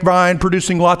grapevine,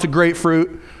 producing lots of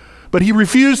grapefruit, but he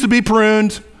refused to be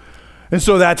pruned. And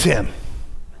so that's him.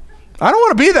 I don't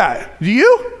want to be that. Do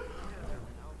you?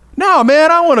 No,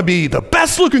 man, I want to be the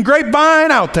best looking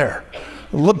grapevine out there.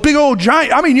 Big old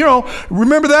giant.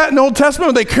 Remember that in the Old Testament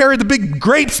when they carried the big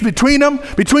grapes between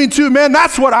two men?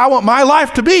 That's what I want my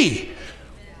life to be.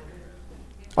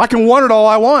 I can want it all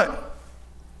I want.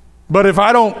 But if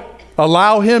I don't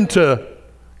allow him to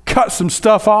cut some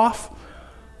stuff off,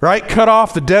 right? Cut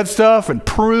off the dead stuff and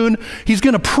prune. He's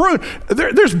going to prune.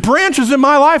 There's branches in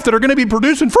my life that are going to be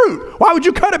producing fruit. Why would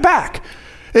you cut it back?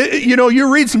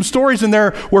 You read some stories in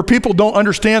there where people don't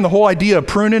understand the whole idea of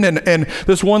pruning. And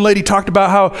this one lady talked about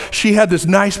how she had this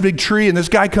nice big tree and this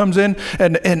guy comes in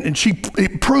and she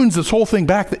prunes this whole thing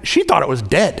back. She thought it was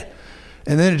dead.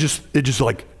 And then it just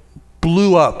like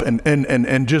blew up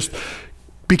and just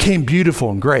became beautiful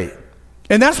and great.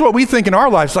 And that's what we think in our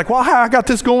lives. Like, well, I got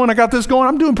this going.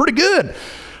 I'm doing pretty good.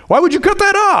 Why would you cut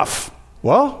that off?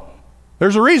 Well,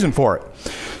 there's a reason for it.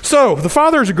 So the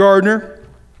Father is a gardener,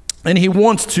 and he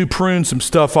wants to prune some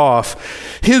stuff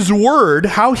off. His word,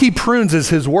 how he prunes is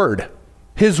his word.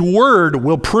 His word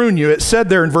will prune you. It said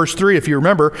there in verse 3, if you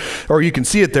remember, or you can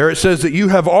see it there, it says that you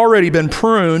have already been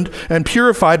pruned and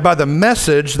purified by the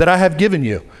message that I have given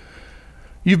you.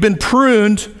 You've been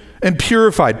pruned and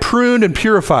purified, pruned and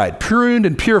purified, pruned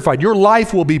and purified. Your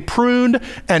life will be pruned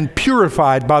and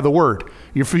purified by the word.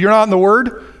 If you're not in the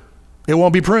word, it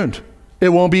won't be pruned. It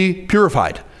won't be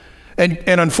purified. And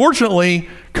unfortunately,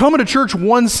 coming to church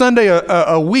one Sunday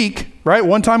a week, right?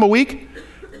 One time a week,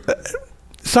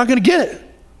 it's not going to get it.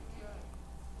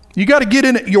 You got to get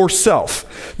in it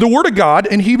yourself. The Word of God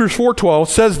in Hebrews 4:12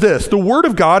 says this: the Word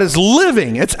of God is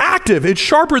living, it's active, it's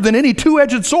sharper than any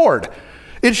two-edged sword.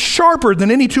 It's sharper than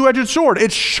any two-edged sword.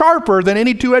 It's sharper than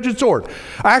any two-edged sword.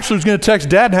 I actually was going to text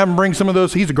Dad and have him bring some of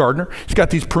those. He's a gardener. He's got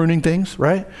these pruning things,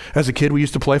 right? As a kid, we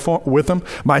used to play with them.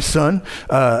 My son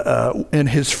and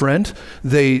his friend,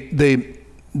 they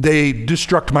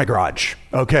destruct my garage,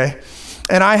 okay?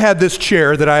 And I had this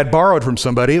chair that I had borrowed from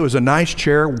somebody. It was a nice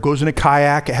chair, goes in a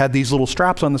kayak. It had these little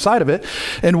straps on the side of it.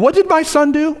 And what did my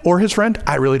son do, or his friend?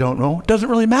 I really don't know. It doesn't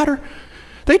really matter.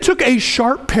 They took a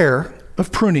sharp pair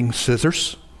of pruning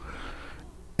scissors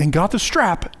and got the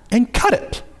strap and cut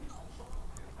it.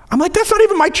 I'm like, that's not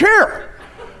even my chair.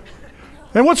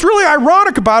 And what's really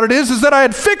ironic about it is that I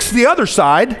had fixed the other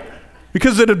side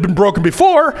because it had been broken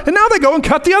before, and now they go and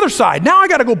cut the other side. Now I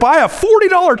got to go buy a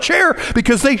 $40 chair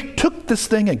because they took this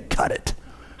thing and cut it.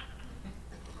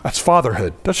 That's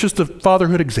fatherhood. That's just a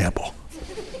fatherhood example.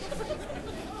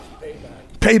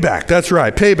 Payback, that's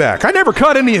right, payback. I never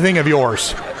cut anything of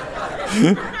yours.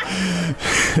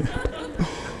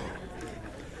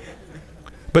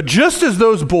 But just as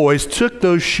those boys took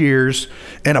those shears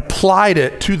and applied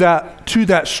it to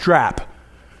that strap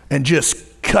and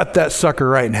just cut that sucker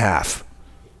right in half,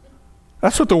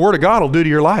 that's what the Word of God will do to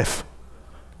your life.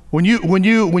 When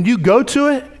you go to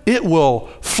it, it will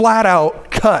flat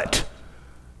out cut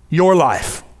your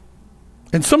life.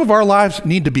 And some of our lives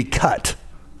need to be cut.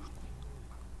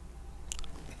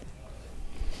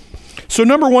 So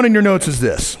number one in your notes is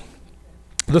this: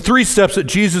 the 3 steps that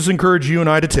Jesus encouraged you and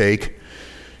I to take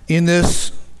in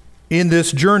this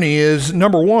journey is,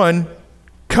 number 1,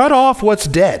 cut off what's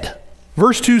dead.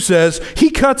 Verse 2 says, he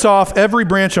cuts off every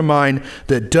branch of mine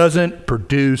that doesn't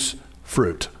produce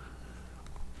fruit.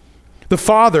 The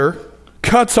Father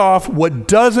cuts off what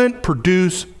doesn't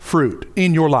produce fruit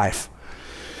in your life.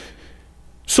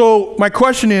 So my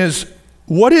question is,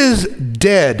 what is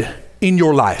dead in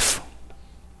your life?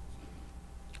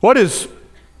 What is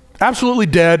absolutely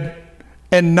dead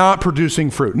and not producing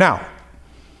fruit? Now,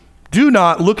 do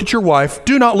not look at your wife,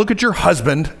 do not look at your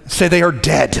husband, say they are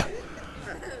dead.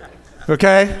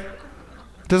 Okay?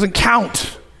 It doesn't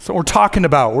count. That's what we're talking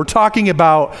about. We're talking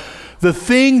about the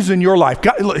things in your life.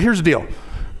 God, look, here's the deal.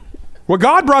 What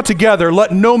God brought together,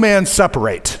 let no man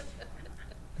separate.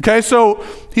 Okay, so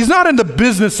he's not in the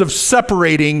business of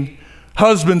separating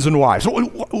husbands and wives.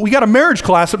 We got a marriage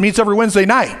class that meets every Wednesday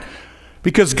night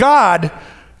because God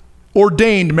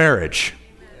ordained marriage.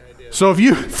 So if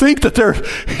you think that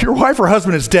your wife or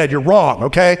husband is dead, you're wrong,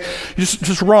 okay? You're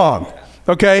just wrong,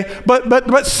 okay?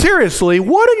 But seriously,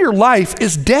 what in your life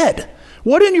is dead?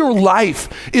 What in your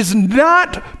life is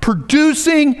not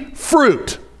producing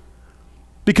fruit?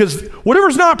 Because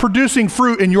whatever's not producing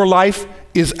fruit in your life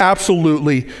is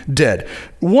absolutely dead.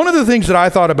 One of the things that I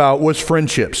thought about was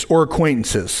friendships or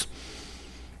acquaintances.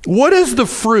 What is the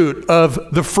fruit of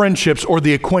the friendships or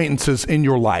the acquaintances in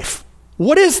your life?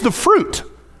 What is the fruit?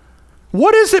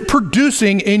 What is it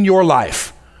producing in your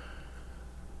life?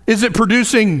 Is it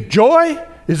producing joy?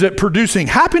 Is it producing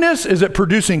happiness? Is it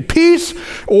producing peace?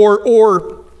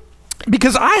 Or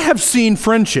because I have seen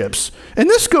friendships, and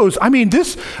this goes,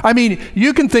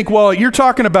 you can think, well, you're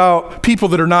talking about people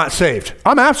that are not saved.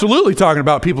 I'm absolutely talking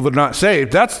about people that are not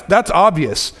saved. That's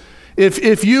obvious.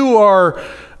 If you are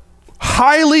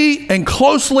highly and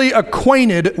closely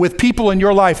acquainted with people in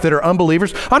your life that are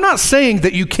unbelievers, I'm not saying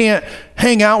that you can't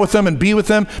hang out with them and be with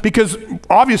them, because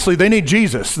obviously they need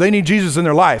Jesus. They need Jesus in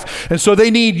their life. And so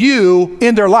they need you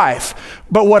in their life.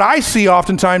 But what I see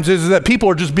oftentimes is that people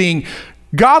are just being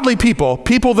godly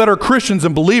people that are Christians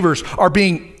and believers, are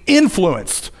being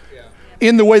influenced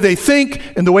in the way they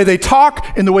think, in the way they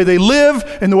talk, in the way they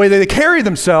live, in the way they carry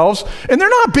themselves. And they're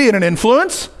not being an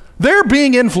influence. They're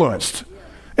being influenced.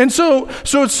 And so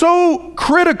it's so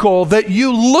critical that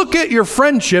you look at your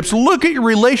friendships, look at your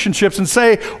relationships and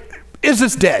say, is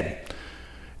this dead?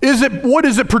 What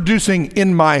is it producing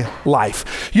in my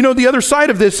life? You know, the other side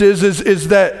of this is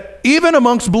that even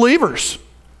amongst believers,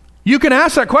 you can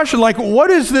ask that question, like,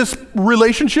 what is this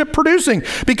relationship producing?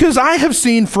 Because I have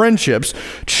seen friendships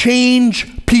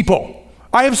change people.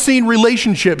 I have seen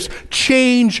relationships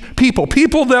change people.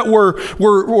 People that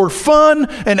were fun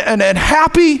and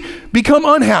happy become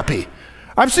unhappy.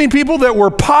 I've seen people that were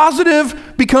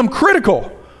positive become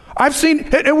critical. I've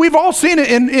seen, and we've all seen it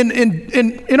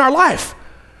in our life,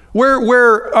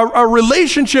 where a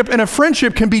relationship and a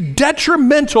friendship can be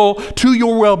detrimental to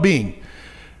your well-being.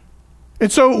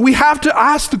 And so we have to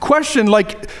ask the question,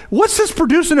 like, what's this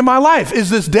producing in my life? Is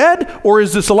this dead or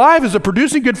is this alive? Is it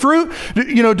producing good fruit?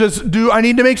 Do I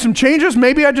need to make some changes?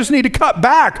 Maybe I just need to cut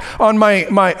back on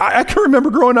I can remember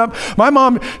growing up, my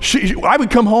mom, I would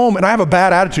come home and I have a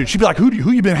bad attitude. She'd be like, who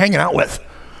you been hanging out with?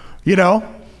 You know?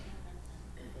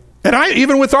 And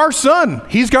even with our son,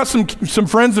 he's got some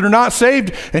friends that are not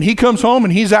saved, and he comes home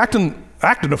and he's acting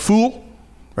a fool,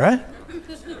 right?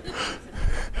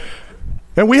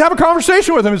 And we have a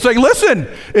conversation with him and say, listen,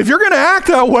 if you're going to act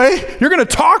that way, you're going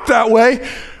to talk that way,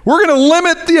 we're going to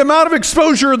limit the amount of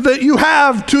exposure that you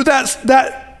have to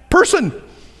that person,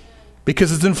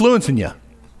 because it's influencing you.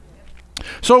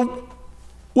 So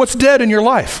what's dead in your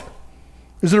life?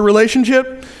 Is it a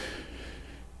relationship?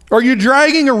 Are you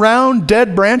dragging around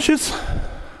dead branches?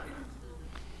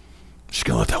 Just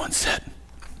going to let that one sit.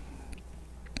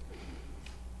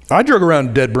 I drug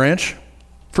around a dead branch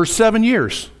for 7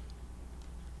 years.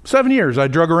 7 years I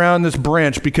drug around this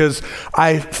branch because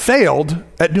I failed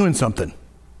at doing something.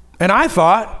 And I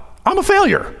thought, I'm a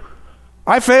failure.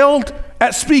 I failed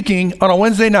at speaking on a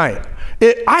Wednesday night.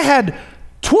 I had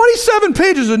 27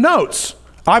 pages of notes.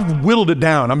 I've whittled it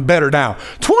down. I'm better now.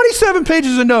 27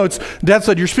 pages of notes. Dad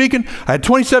said, you're speaking? I had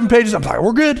 27 pages. I'm like,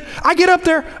 we're good. I get up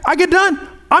there. I get done.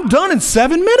 I'm done in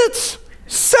 7 minutes.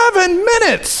 7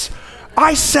 minutes.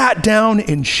 I sat down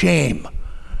in shame.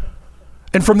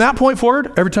 And from that point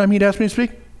forward, every time he'd ask me to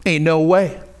speak, ain't no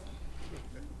way.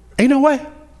 Ain't no way.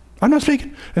 I'm not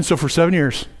speaking. And so for 7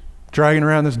 years, dragging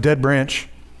around this dead branch,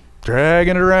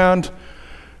 dragging it around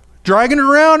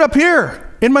up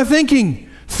here in my thinking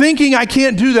I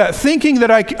can't do that, thinking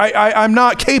that I'm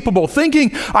not capable,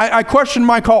 thinking I question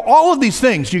my call, all of these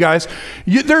things, you guys.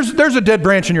 There's a dead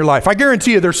branch in your life. I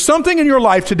guarantee you there's something in your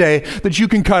life today that you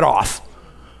can cut off.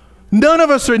 None of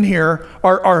us in here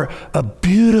are a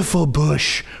beautiful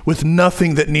bush with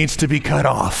nothing that needs to be cut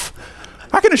off.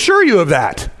 I can assure you of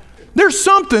that. There's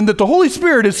something that the Holy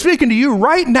Spirit is speaking to you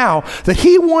right now that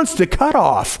he wants to cut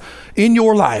off in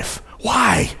your life.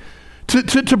 Why?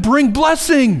 To bring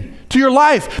blessing to your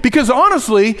life. Because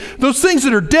honestly, those things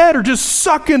that are dead are just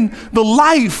sucking the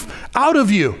life out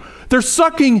of you. They're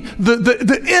sucking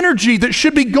the energy that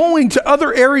should be going to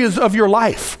other areas of your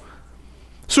life.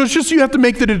 So it's just you have to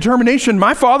make the determination.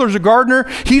 My father's a gardener.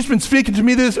 He's been speaking to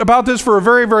me about this for a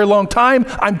very, very long time.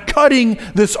 I'm cutting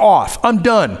this off. I'm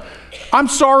done. I'm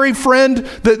sorry, friend,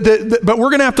 but we're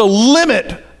going to have to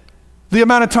limit the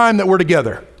amount of time that we're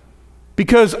together,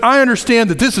 because I understand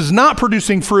that this is not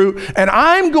producing fruit, and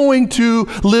I'm going to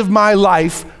live my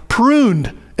life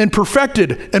pruned and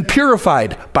perfected and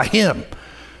purified by him.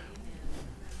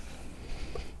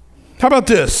 How about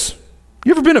this?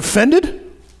 You ever been offended?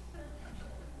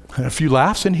 And a few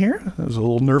laughs in here. That was a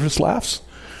little nervous laughs.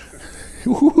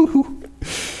 Tell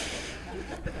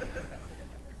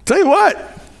you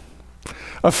what,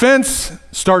 Offense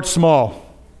starts small.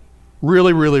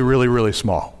 Really, really, really, really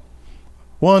small.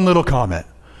 One little comment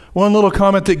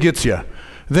that gets you.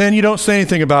 Then you don't say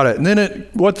anything about it. And then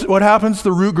what happens?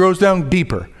 The root grows down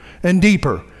deeper and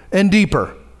deeper and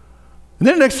deeper. And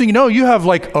then the next thing you know, you have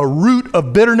like a root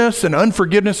of bitterness and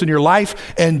unforgiveness in your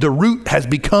life, and the root has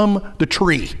become the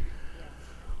tree.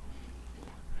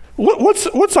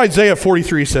 What's Isaiah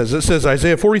 43 says? It says,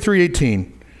 Isaiah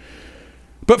 43:18.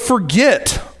 But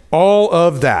forget all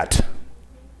of that.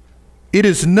 It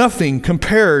is nothing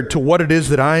compared to what it is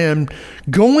that I am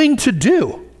going to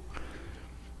do.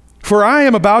 For I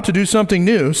am about to do something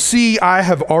new. See, I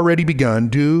have already begun.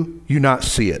 Do you not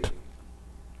see it?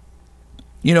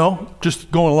 You know,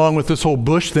 just going along with this whole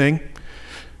bush thing.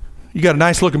 You got a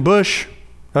nice looking bush.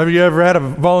 Have you ever had a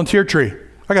volunteer tree?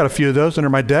 I got a few of those under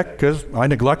my deck because I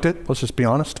neglect it. Let's just be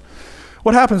honest.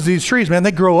 What happens to these trees, man?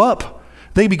 They grow up.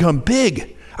 They become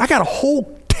big. I got a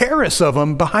whole terrace of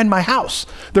them behind my house.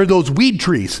 They're those weed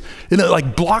trees, and it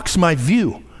like blocks my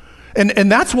view.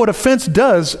 And that's what offense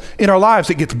does in our lives.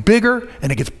 It gets bigger and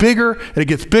it gets bigger and it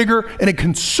gets bigger, and it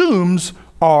consumes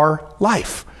our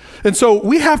life. And so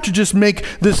we have to just make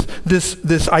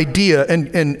this idea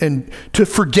and to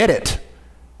forget it.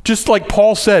 Just like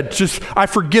Paul said, I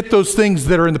forget those things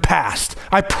that are in the past.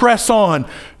 I press on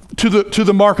to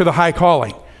the mark of the high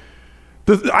calling.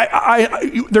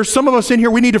 There's some of us in here,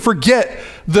 we need to forget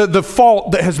the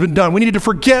fault that has been done. We need to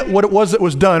forget what it was that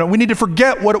was done. We need to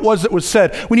forget what it was that was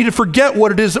said. We need to forget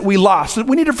what it is that we lost.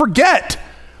 We need to forget.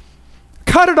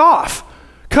 Cut it off.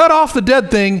 Cut off the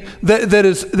dead thing that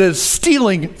is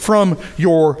stealing from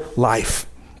your life.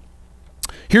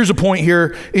 Here's a point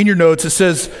here in your notes. It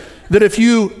says that if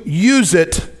you use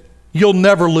it, you'll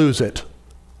never lose it.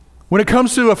 When it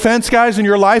comes to offense, guys, in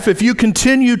your life, if you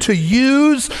continue to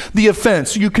use the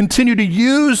offense, you continue to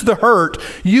use the hurt,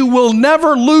 you will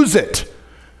never lose it.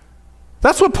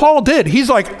 That's what Paul did. He's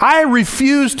like, I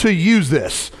refuse to use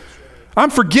this. I'm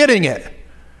forgetting it.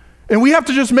 And we have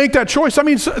to just make that choice. I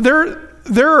mean,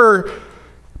 there are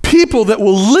people that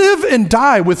will live and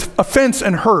die with offense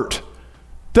and hurt.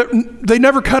 That they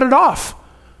never cut it off.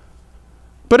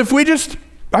 But if we just,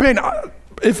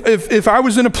 if I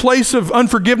was in a place of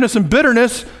unforgiveness and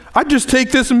bitterness, I'd just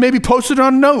take this and maybe post it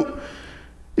on a note.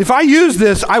 If I use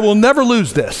this, I will never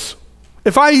lose this.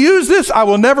 If I use this, I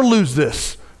will never lose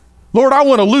this. Lord, I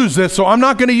want to lose this, so I'm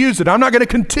not going to use it. I'm not going to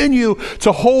continue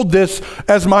to hold this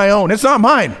as my own. It's not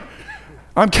mine.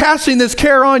 I'm casting this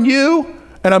care on you,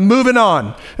 and I'm moving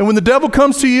on. And when the devil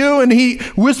comes to you and he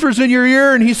whispers in your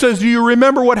ear and he says, do you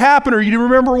remember what happened, or do you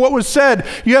remember what was said?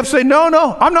 You have to say,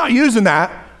 no, I'm not using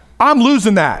that. I'm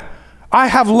losing that. I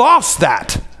have lost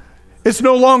that. It's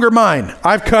no longer mine.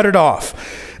 I've cut it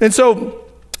off. And so,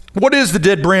 what is the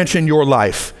dead branch in your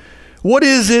life? What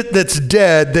is it that's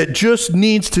dead that just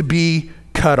needs to be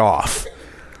cut off?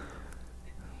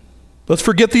 Let's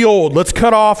forget the old. Let's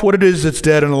cut off what it is that's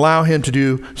dead and allow him to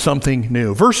do something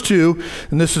new. Verse 2,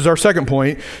 and this is our second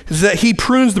point, is that he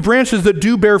prunes the branches that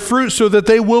do bear fruit so that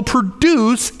they will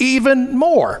produce even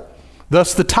more.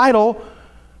 Thus the title,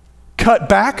 cut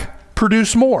back,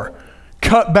 produce more.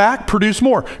 Cut back, produce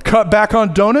more. Cut back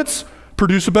on donuts,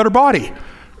 produce a better body.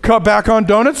 Cut back on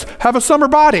donuts, have a summer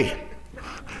body.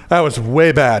 That was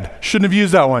way bad. Shouldn't have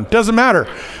used that one. Doesn't matter.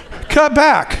 Cut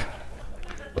back.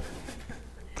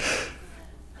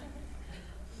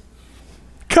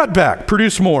 Cut back,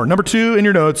 produce more. Number 2 in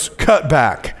your notes, cut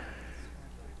back.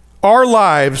 Our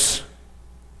lives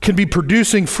can be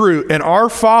producing fruit, and our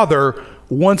Father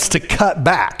wants to cut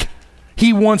back.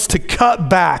 He wants to cut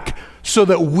back so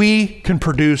that we can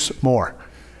produce more.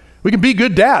 We can be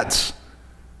good dads.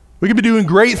 We can be doing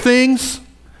great things.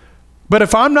 But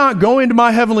if I'm not going to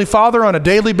my Heavenly Father on a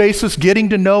daily basis, getting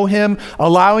to know Him,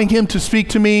 allowing Him to speak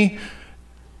to me,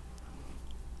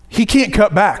 He can't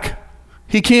cut back.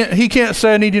 He can't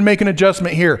say, I need you to make an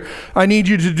adjustment here. I need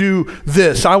you to do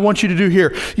this. I want you to do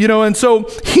here. And so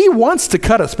He wants to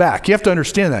cut us back. You have to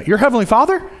understand that. Your Heavenly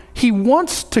Father, He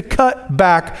wants to cut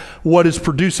back what is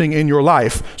producing in your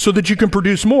life so that you can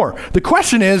produce more. The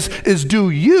question is do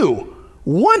you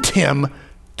want Him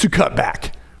to cut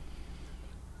back?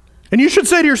 And you should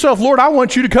say to yourself, Lord, I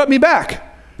want you to cut me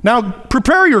back. Now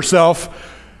prepare yourself,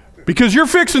 because you're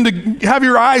fixing to have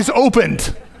your eyes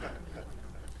opened.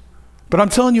 But I'm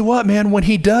telling you what, man, when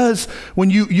He does, when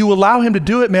you allow Him to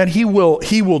do it, man, He will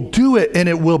do it, and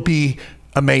it will be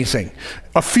amazing.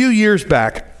 A few years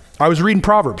back, I was read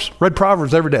Proverbs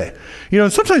every day.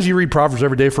 Sometimes you read Proverbs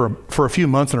every day for a few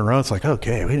months in a row. It's like,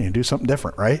 okay, we need to do something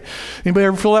different, right? Anybody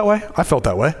ever feel that way? I felt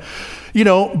that way.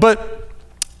 But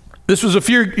this was a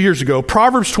few years ago.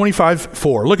 Proverbs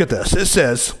 25:4. Look at this. It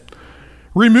says,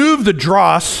 remove the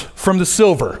dross from the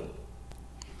silver.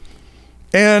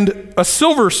 And a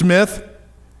silversmith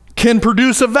can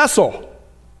produce a vessel.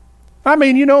 I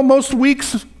mean, you know, most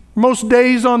weeks, most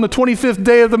days on the 25th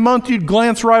day of the month, you'd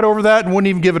glance right over that and wouldn't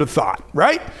even give it a thought,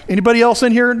 right? Anybody else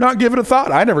in here not give it a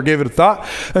thought? I never gave it a thought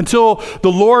until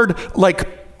the Lord,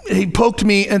 he poked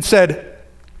me and said,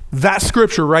 that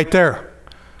scripture right there.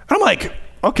 And I'm like,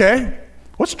 okay,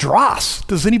 what's dross?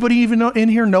 Does anybody even know in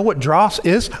here know what dross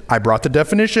is? I brought the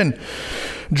definition.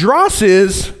 Dross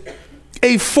is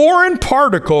a foreign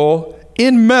particle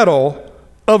in metal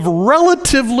of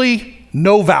relatively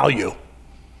no value.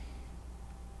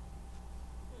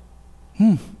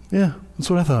 Yeah, that's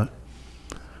what I thought.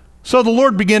 So the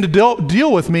Lord began to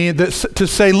deal with me to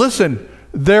say, listen,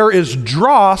 there is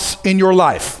dross in your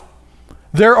life.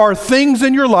 There are things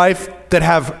in your life that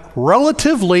have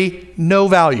relatively no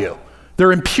value.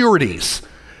 They're impurities.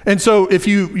 And so if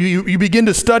you begin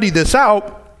to study this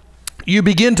out, you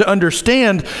begin to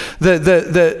understand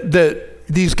that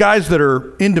these guys that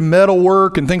are into metal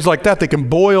work and things like that, they can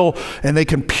boil and they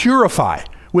can purify.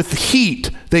 With heat,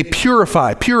 they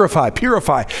purify.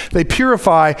 They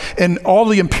purify, and all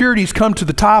the impurities come to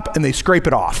the top and they scrape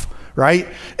it off, right?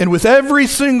 And with every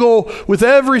single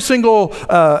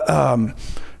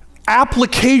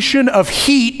application of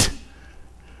heat,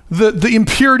 the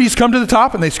impurities come to the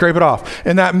top and they scrape it off.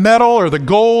 And that metal or the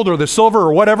gold or the silver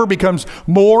or whatever becomes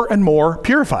more and more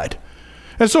purified.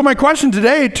 And so my question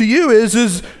today to you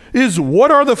is what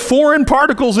are the foreign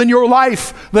particles in your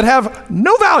life that have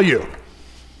no value?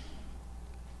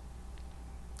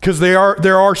 Because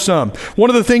there are some. One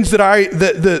of the things that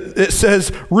it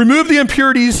says, remove the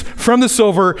impurities from the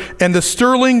silver and the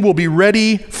sterling will be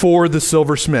ready for the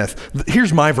silversmith.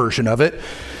 Here's my version of it.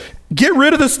 Get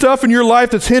rid of the stuff in your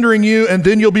life that's hindering you and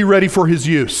then you'll be ready for his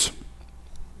use.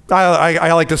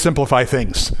 I like to simplify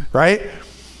things, right?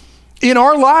 In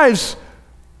our lives,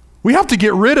 we have to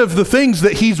get rid of the things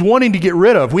that he's wanting to get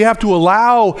rid of. We have to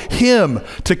allow him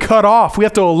to cut off. We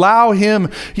have to allow him,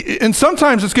 and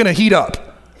sometimes it's going to heat up.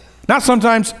 Not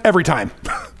sometimes, every time.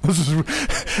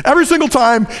 Every single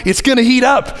time, it's going to heat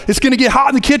up. It's going to get hot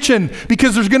in the kitchen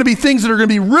because there's going to be things that are going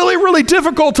to be really, really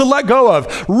difficult to let go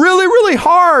of. Really, really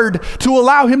hard to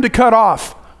allow him to cut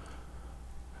off.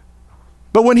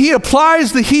 But when he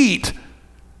applies the heat,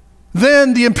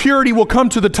 then the impurity will come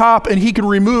to the top and he can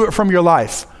remove it from your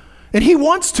life. And he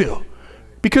wants to.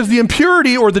 Because the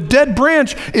impurity or the dead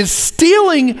branch is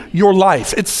stealing your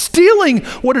life. It's stealing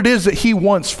what it is that he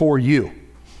wants for you.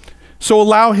 So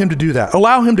allow him to do that.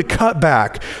 Allow him to cut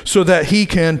back so that he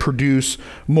can produce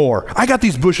more. I got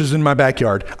these bushes in my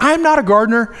backyard. I'm not a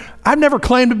gardener. I've never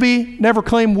claimed to be, never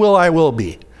claimed I will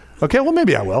be. Okay, well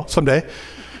maybe I will someday.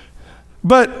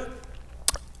 But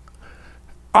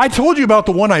I told you about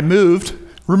the one I moved.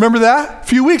 Remember that? A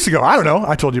few weeks ago. I don't know.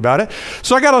 I told you about it.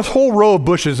 So I got a whole row of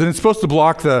bushes, and it's supposed to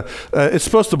block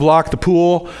the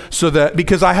pool so that,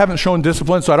 because I haven't shown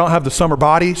discipline, so I don't have the summer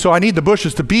body. So I need the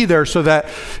bushes to be there so that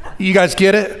you guys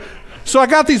get it. So I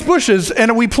got these bushes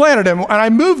and we planted them, and I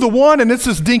moved the one, and it's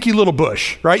this dinky little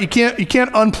bush, right? You can't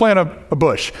unplant a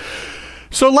bush.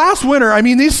 So last winter, I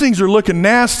mean, these things are looking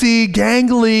nasty,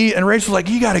 gangly, and Rachel's like,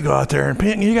 you got to go out there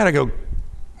and you got to go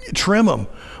trim them.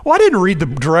 Well, I didn't read the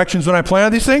directions when I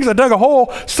planted these things. I dug a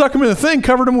hole, stuck them in the thing,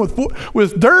 covered them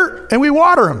with dirt, and we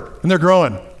water them. And they're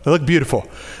growing. They look beautiful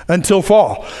until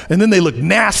fall. And then they look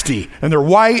nasty, and they're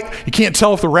white. You can't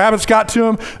tell if the rabbits got to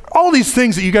them. All these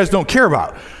things that you guys don't care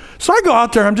about. So I go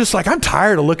out there, I'm just like, I'm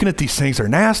tired of looking at these things. They're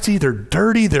nasty, they're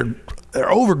dirty, they're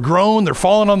overgrown, they're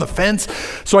falling on the fence.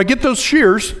 So I get those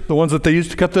shears, the ones that they used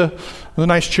to cut the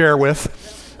nice chair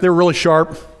with. They're really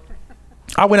sharp.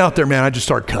 I went out there, man, I just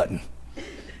started cutting.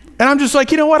 And I'm just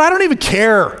like, you know what? I don't even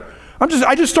care.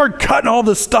 I just start cutting all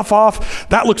this stuff off.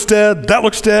 That looks dead. That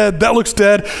looks dead. That looks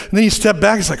dead. And then you step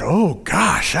back. It's like, oh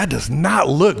gosh, that does not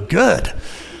look good.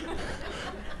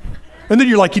 And then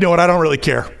you're like, you know what? I don't really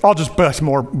care. I'll just buy some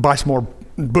more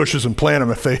bushes and plant them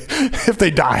if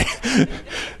they die.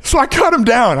 So I cut them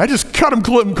down. I just cut them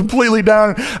completely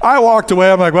down. I walked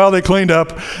away. I'm like, well, they cleaned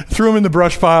up, threw them in the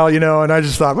brush pile, and I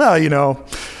just thought, well,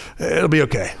 it'll be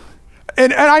okay.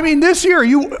 And I mean, this year,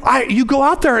 you go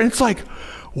out there and it's like,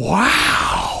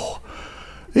 wow,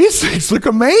 these things look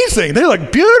amazing. They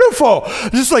look beautiful.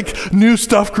 Just like new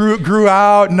stuff grew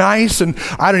out, nice. And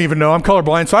I don't even know, I'm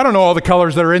colorblind, so I don't know all the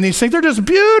colors that are in these things. They're just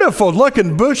beautiful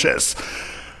looking bushes.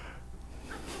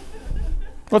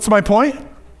 What's my point?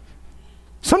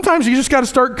 Sometimes you just got to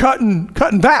start cutting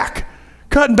back.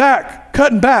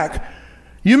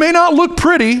 You may not look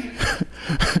pretty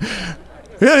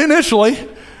initially.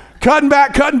 Cutting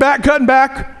back.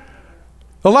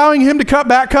 Allowing him to cut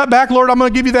back. Lord, I'm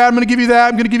going to give you that. I'm going to give you that.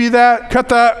 I'm going to give you that. Cut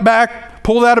that back.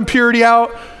 Pull that impurity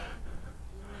out.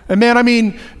 And man, I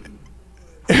mean,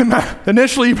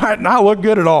 initially, you might not look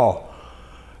good at all.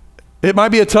 It might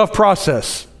be a tough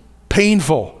process,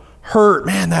 painful, hurt.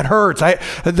 Man, that hurts.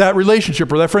 That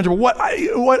relationship or that friendship,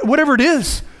 whatever it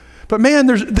is. But man,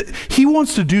 he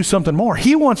wants to do something more.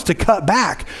 He wants to cut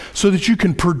back so that you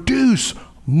can produce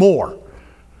more.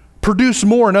 Produce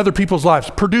more in other people's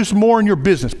lives. Produce more in your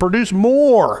business. Produce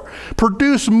more.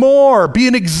 Produce more. Be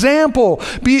an example.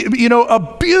 Be,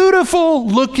 a beautiful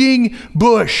looking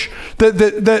bush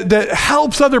that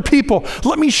helps other people.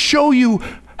 Let me show you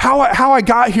how I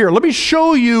got here. Let me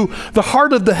show you the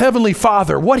heart of the Heavenly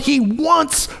Father, what he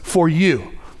wants for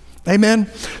you. Amen.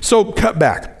 So cut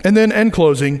back. And then in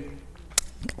closing,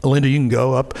 Linda, you can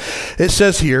go up. It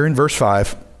says here in verse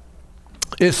 5,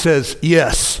 it says,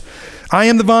 yes, I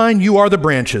am the vine, you are the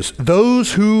branches.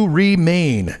 Those who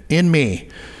remain in me,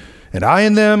 and I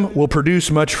in them will produce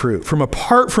much fruit.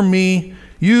 Apart from me,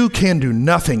 you can do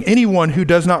nothing. Anyone who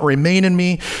does not remain in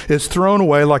me is thrown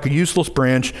away like a useless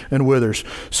branch and withers.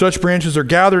 Such branches are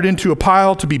gathered into a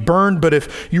pile to be burned. But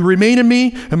if you remain in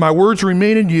me and my words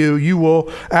remain in you, you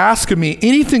will ask of me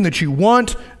anything that you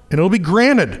want, and it'll be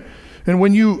granted. And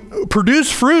when you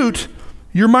produce fruit,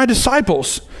 you're my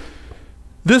disciples.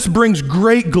 This brings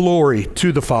great glory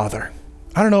to the Father.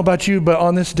 I don't know about you, but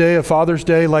on this day of Father's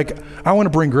Day, I want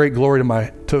to bring great glory to my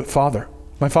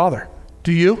Father.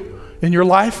 Do you? In your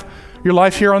life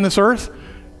here on this earth?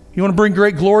 You want to bring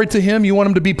great glory to him? You want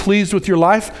him to be pleased with your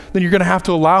life? Then you're going to have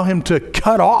to allow him to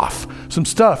cut off some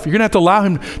stuff. You're going to have to allow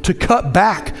him to cut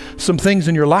back some things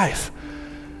in your life.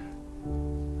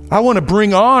 I want to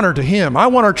bring honor to him. I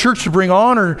want our church to bring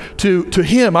honor to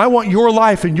him. I want your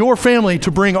life and your family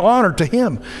to bring honor to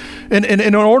him. And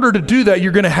in order to do that,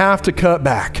 you're going to have to cut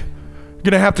back. You're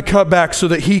going to have to cut back so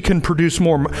that he can produce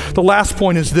more. The last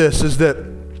point is this, is that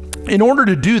in order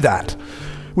to do that,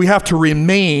 we have to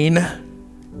remain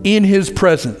in his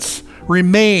presence.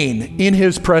 Remain in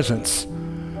his presence.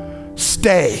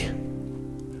 Stay.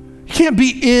 You can't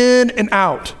be in and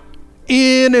out.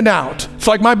 In and out. It's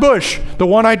like my bush, the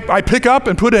one I pick up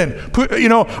and put in.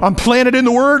 I'm planted in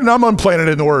the Word and I'm unplanted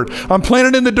in the Word. I'm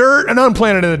planted in the dirt and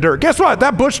unplanted in the dirt. Guess what?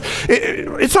 That bush,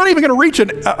 it's not even going to reach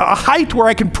a height where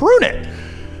I can prune it.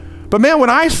 But man, when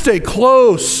I stay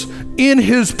close in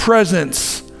his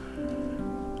presence,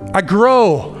 I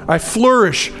grow, I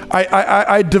flourish,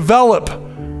 I develop.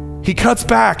 He cuts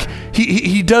back.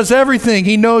 He does everything.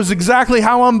 He knows exactly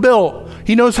how I'm built.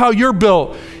 He knows how you're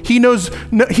built. He knows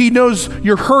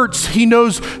your hurts. He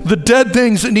knows the dead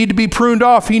things that need to be pruned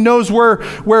off. He knows where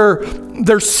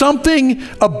there's something,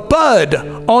 a bud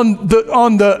on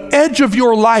the edge of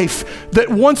your life that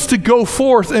wants to go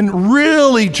forth and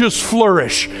really just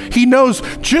flourish. He knows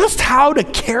just how to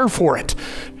care for it.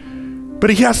 But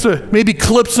he has to maybe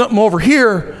clip something over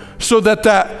here so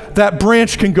that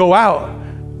branch can go out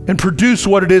and produce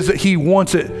what it is that he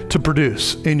wants it to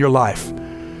produce in your life.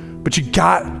 But you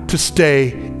got to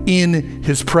stay in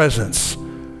his presence.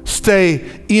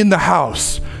 Stay in the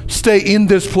house. Stay in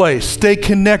this place. Stay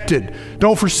connected.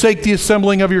 Don't forsake the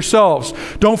assembling of yourselves.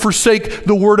 Don't forsake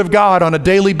the Word of God on a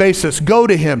daily basis. Go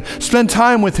to him. Spend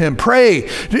time with him. Pray.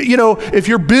 If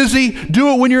you're busy, do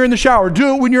it when you're in the shower.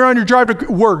 Do it when you're on your drive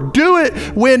to work. Do it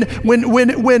when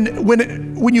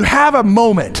you have a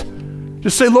moment.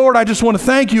 Just say, Lord, I just want to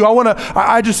thank you.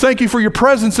 I just thank you for your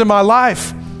presence in my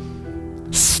life.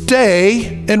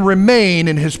 Stay and remain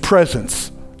in his presence.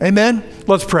 Amen?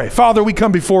 Let's pray. Father, we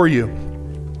come before you.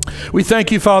 We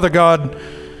thank you, Father God,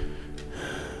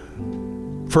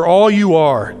 for all you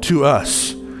are to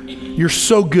us. You're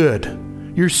so good.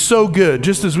 You're so good.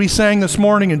 Just as we sang this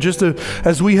morning and just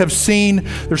as we have seen,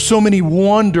 there's so many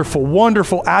wonderful,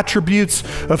 wonderful attributes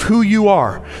of who you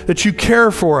are, that you care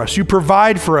for us, you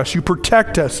provide for us, you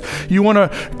protect us, you want to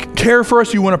care for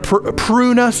us, you want to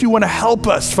prune us, you want to help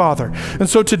us, Father. And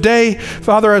so today,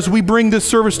 Father, as we bring this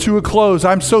service to a close,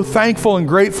 I'm so thankful and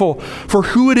grateful for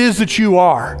who it is that you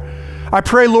are. I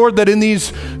pray, Lord, that in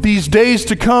these days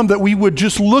to come that we would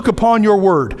just look upon your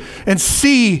word and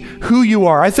see who you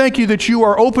are. I thank you that you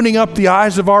are opening up the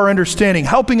eyes of our understanding,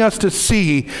 helping us to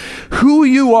see who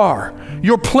you are,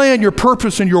 your plan, your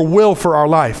purpose, and your will for our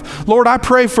life. Lord, I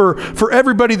pray for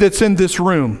everybody that's in this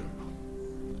room,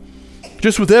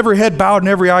 just with every head bowed and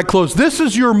every eye closed. This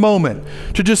is your moment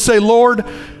to just say, Lord,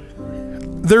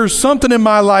 there's something in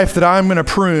my life that I'm going to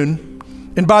prune.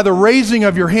 And by the raising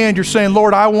of your hand, you're saying,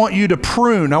 Lord, I want you to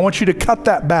prune. I want you to cut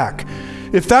that back.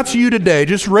 If that's you today,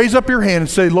 just raise up your hand and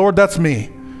say, Lord, that's me.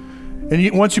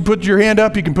 And once you put your hand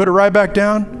up, you can put it right back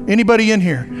down. Anybody in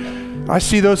here? I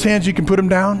see those hands. You can put them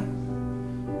down.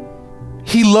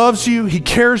 He loves you. He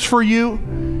cares for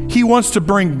you. He wants to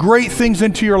bring great things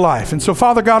into your life. And so,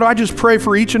 Father God, I just pray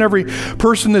for each and every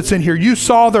person that's in here. You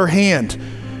saw their hand.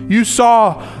 You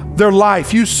saw their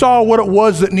life. You saw what it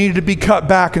was that needed to be cut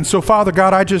back. And so, Father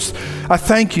God, I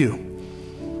thank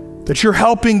you that you're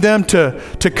helping them to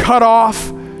cut off,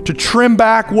 to trim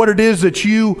back what it is that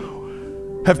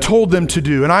you have told them to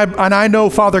do. And I know,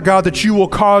 Father God, that you will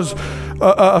cause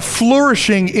a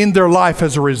flourishing in their life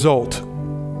as a result.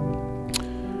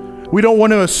 We don't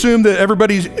want to assume that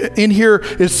everybody in here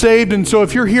is saved. And so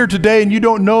if you're here today and you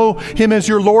don't know him as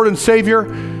your Lord and Savior,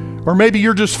 or maybe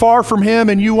you're just far from him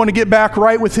and you want to get back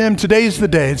right with him, today's the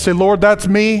day. And say, Lord, that's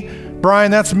me.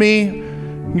 Brian, that's me.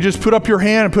 You just put up your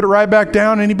hand and put it right back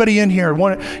down. Anybody in here,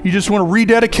 you just want to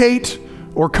rededicate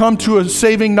or come to a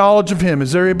saving knowledge of him?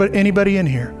 Is there anybody in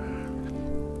here?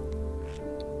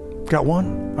 Got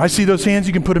one? I see those hands.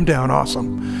 You can put them down.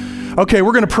 Awesome. Okay,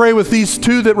 we're going to pray with these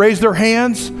two that raised their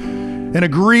hands and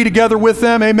agree together with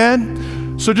them.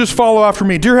 Amen. So just follow after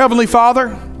me. Dear Heavenly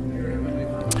Father,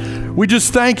 we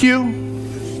just thank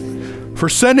you for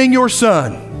sending your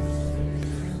Son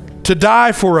to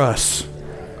die for us,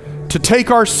 to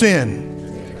take our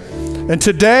sin. And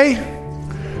today,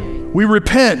 we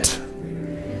repent.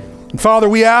 And Father,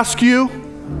 we ask you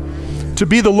to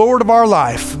be the Lord of our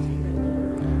life.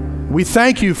 We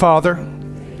thank you, Father,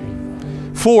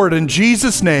 for it in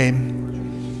Jesus'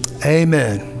 name.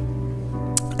 Amen.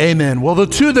 Amen. Well, the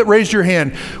two that raised your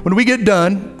hand, when we get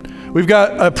done, we've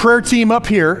got a prayer team up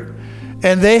here,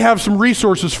 and they have some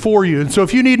resources for you. And so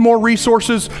if you need more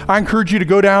resources, I encourage you to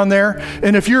go down there.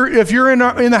 And if you're in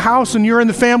the house and you're in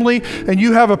the family and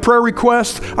you have a prayer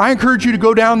request, I encourage you to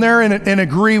go down there and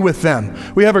agree with them.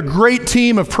 We have a great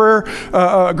team of prayer,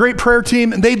 a great prayer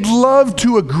team, and they'd love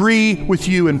to agree with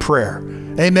you in prayer.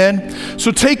 Amen.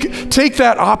 So take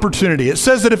that opportunity. It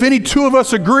says that if any two of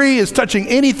us agree is touching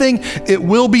anything, it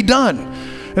will be done.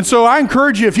 And so I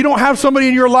encourage you, if you don't have somebody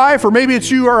in your life, or maybe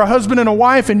it's you are a husband and a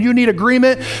wife and you need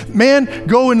agreement, man,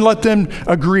 go and let them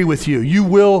agree with you. You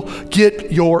will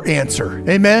get your answer.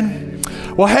 Amen.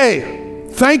 Well, hey,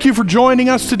 thank you for joining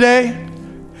us today.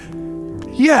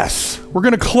 Yes, we're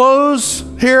going to close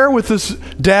here with this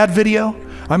dad video.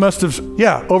 I must have,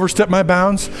 overstepped my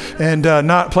bounds and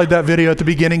not played that video at the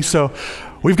beginning. So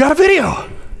we've got a video.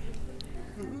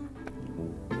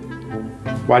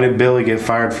 Why did Billy get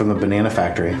fired from the banana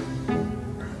factory?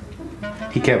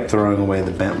 He kept throwing away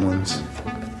the bent ones.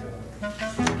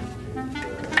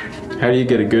 How do you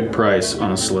get a good price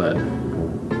on a sled?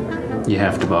 You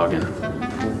have toboggan.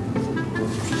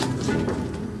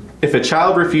 If a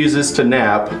child refuses to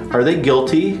nap, are they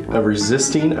guilty of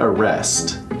resisting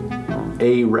arrest?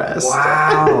 Arrest.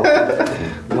 Wow.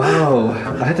 Whoa.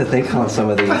 I had to think on some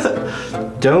of these.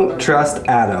 Don't trust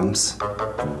atoms.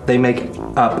 They make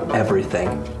up everything.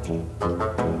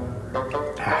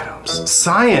 Atoms.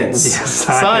 Science. Yeah,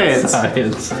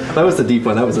 science. That was the deep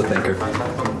one. That was a thinker.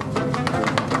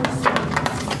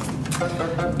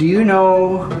 Do you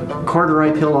know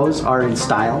corduroy pillows are in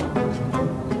style?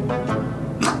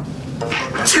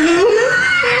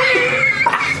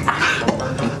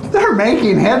 They're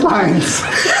making headlines.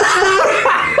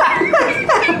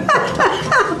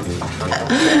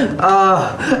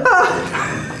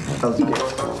 That was good.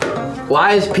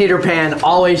 Why is Peter Pan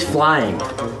always flying?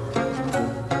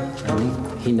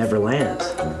 He never lands.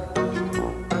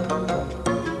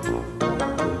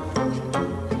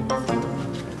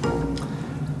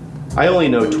 I only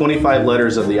know 25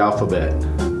 letters of the alphabet.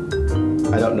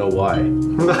 I don't know why.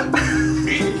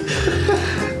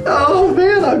 Oh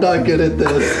man, I'm not good at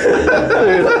this.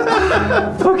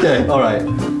 Okay, all right.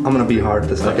 I'm gonna be hard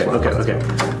this time. Okay.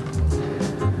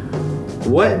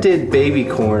 What did baby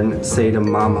corn say to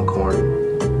mama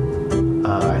corn?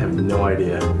 I have no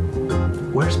idea.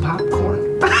 Where's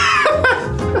popcorn?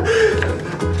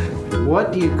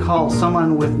 What do you call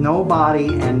someone with no body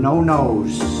and no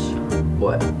nose?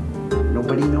 What?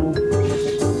 Nobody knows.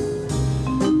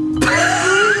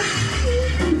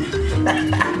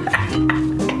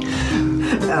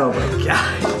 Oh my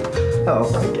god. Oh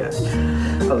my god.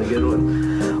 That was a good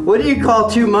one. What do you call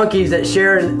two monkeys that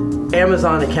share an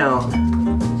Amazon account?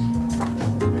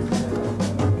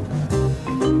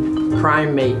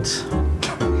 Crime mates.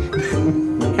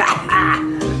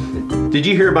 Did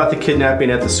you hear about the kidnapping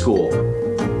at the school?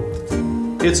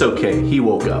 It's okay, he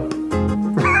woke up.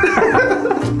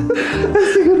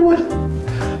 That's a good one.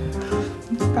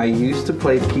 I used to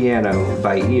play piano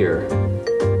by ear.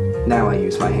 Now I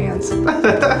use my hands.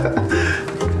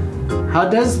 How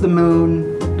does the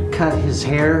moon cut his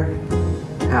hair?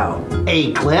 How?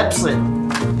 Eclipse it.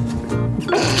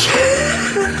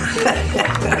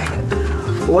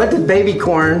 What did baby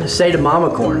corn say to mama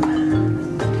corn?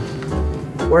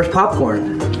 Where's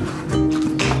popcorn?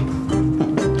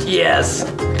 Yes.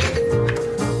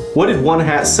 What did one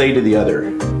hat say to the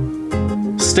other?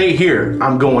 Stay here,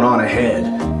 I'm going on ahead.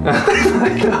 Oh my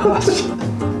gosh.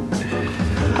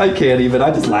 I can't even.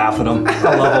 I just laugh at them.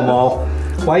 I love them all.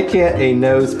 Why can't a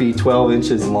nose be 12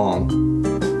 inches long?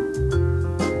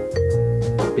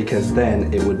 Because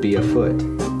then it would be a foot.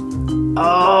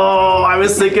 Oh, I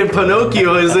was thinking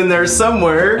Pinocchio is in there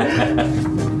somewhere.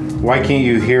 Why can't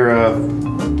you hear a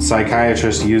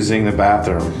psychiatrist using the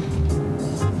bathroom?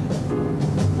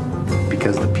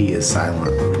 Because the P is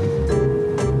silent.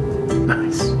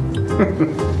 Nice.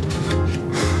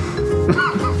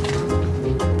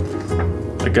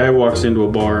 A guy walks into a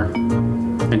bar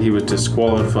and he was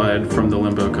disqualified from the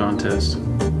limbo contest.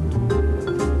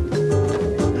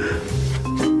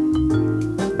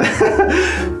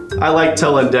 I like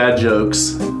telling dad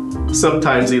jokes.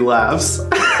 Sometimes he laughs.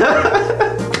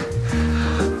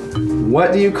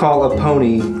 What do you call a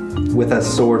pony with a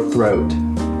sore throat?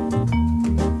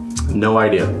 No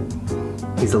idea.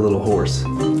 He's a little horse. A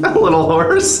little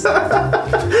horse.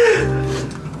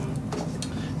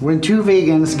 When two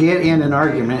vegans get in an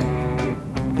argument,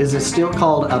 is it still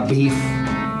called a beef?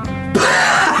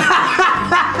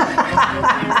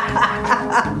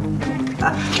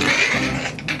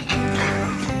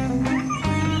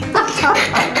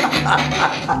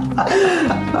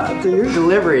 Dude, your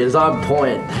delivery is on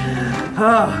point.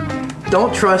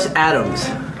 Don't trust atoms.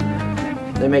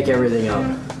 They make everything up.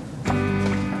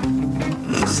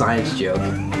 It's a science joke.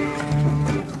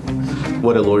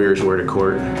 What do lawyers wear to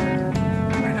court?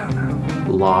 I don't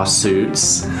know.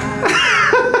 Lawsuits.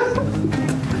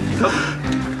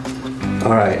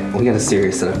 All right, we got a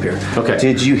serious set up here. Okay.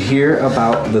 Did you hear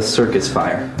about the circus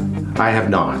fire? I have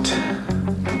not.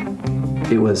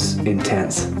 It was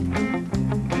intense.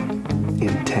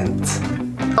 Intense.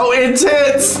 Oh,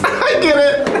 intense! I get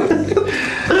it!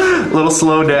 Little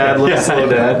slow dad, slow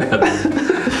dad.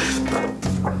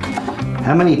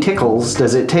 How many tickles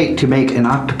does it take to make an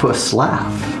octopus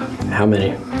laugh? How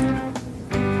many?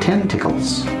 10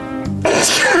 tickles.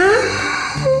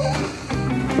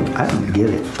 I don't get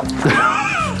it.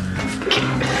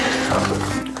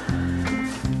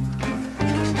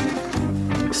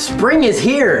 Spring is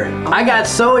here. I got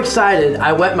so excited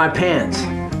I wet my pants.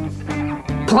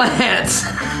 Plants.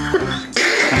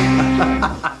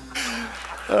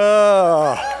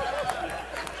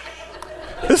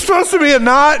 It's supposed to be a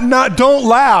not don't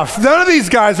laugh. None of these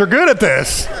guys are good at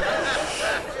this.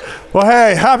 Well,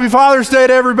 hey, happy Father's Day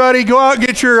to everybody. Go out and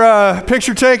get your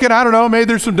picture taken. I don't know, maybe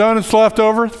there's some donuts left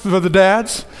over for the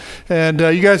dads. And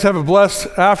you guys have a blessed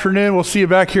afternoon. We'll see you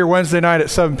back here Wednesday night at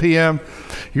 7 p.m.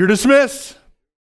 You're dismissed.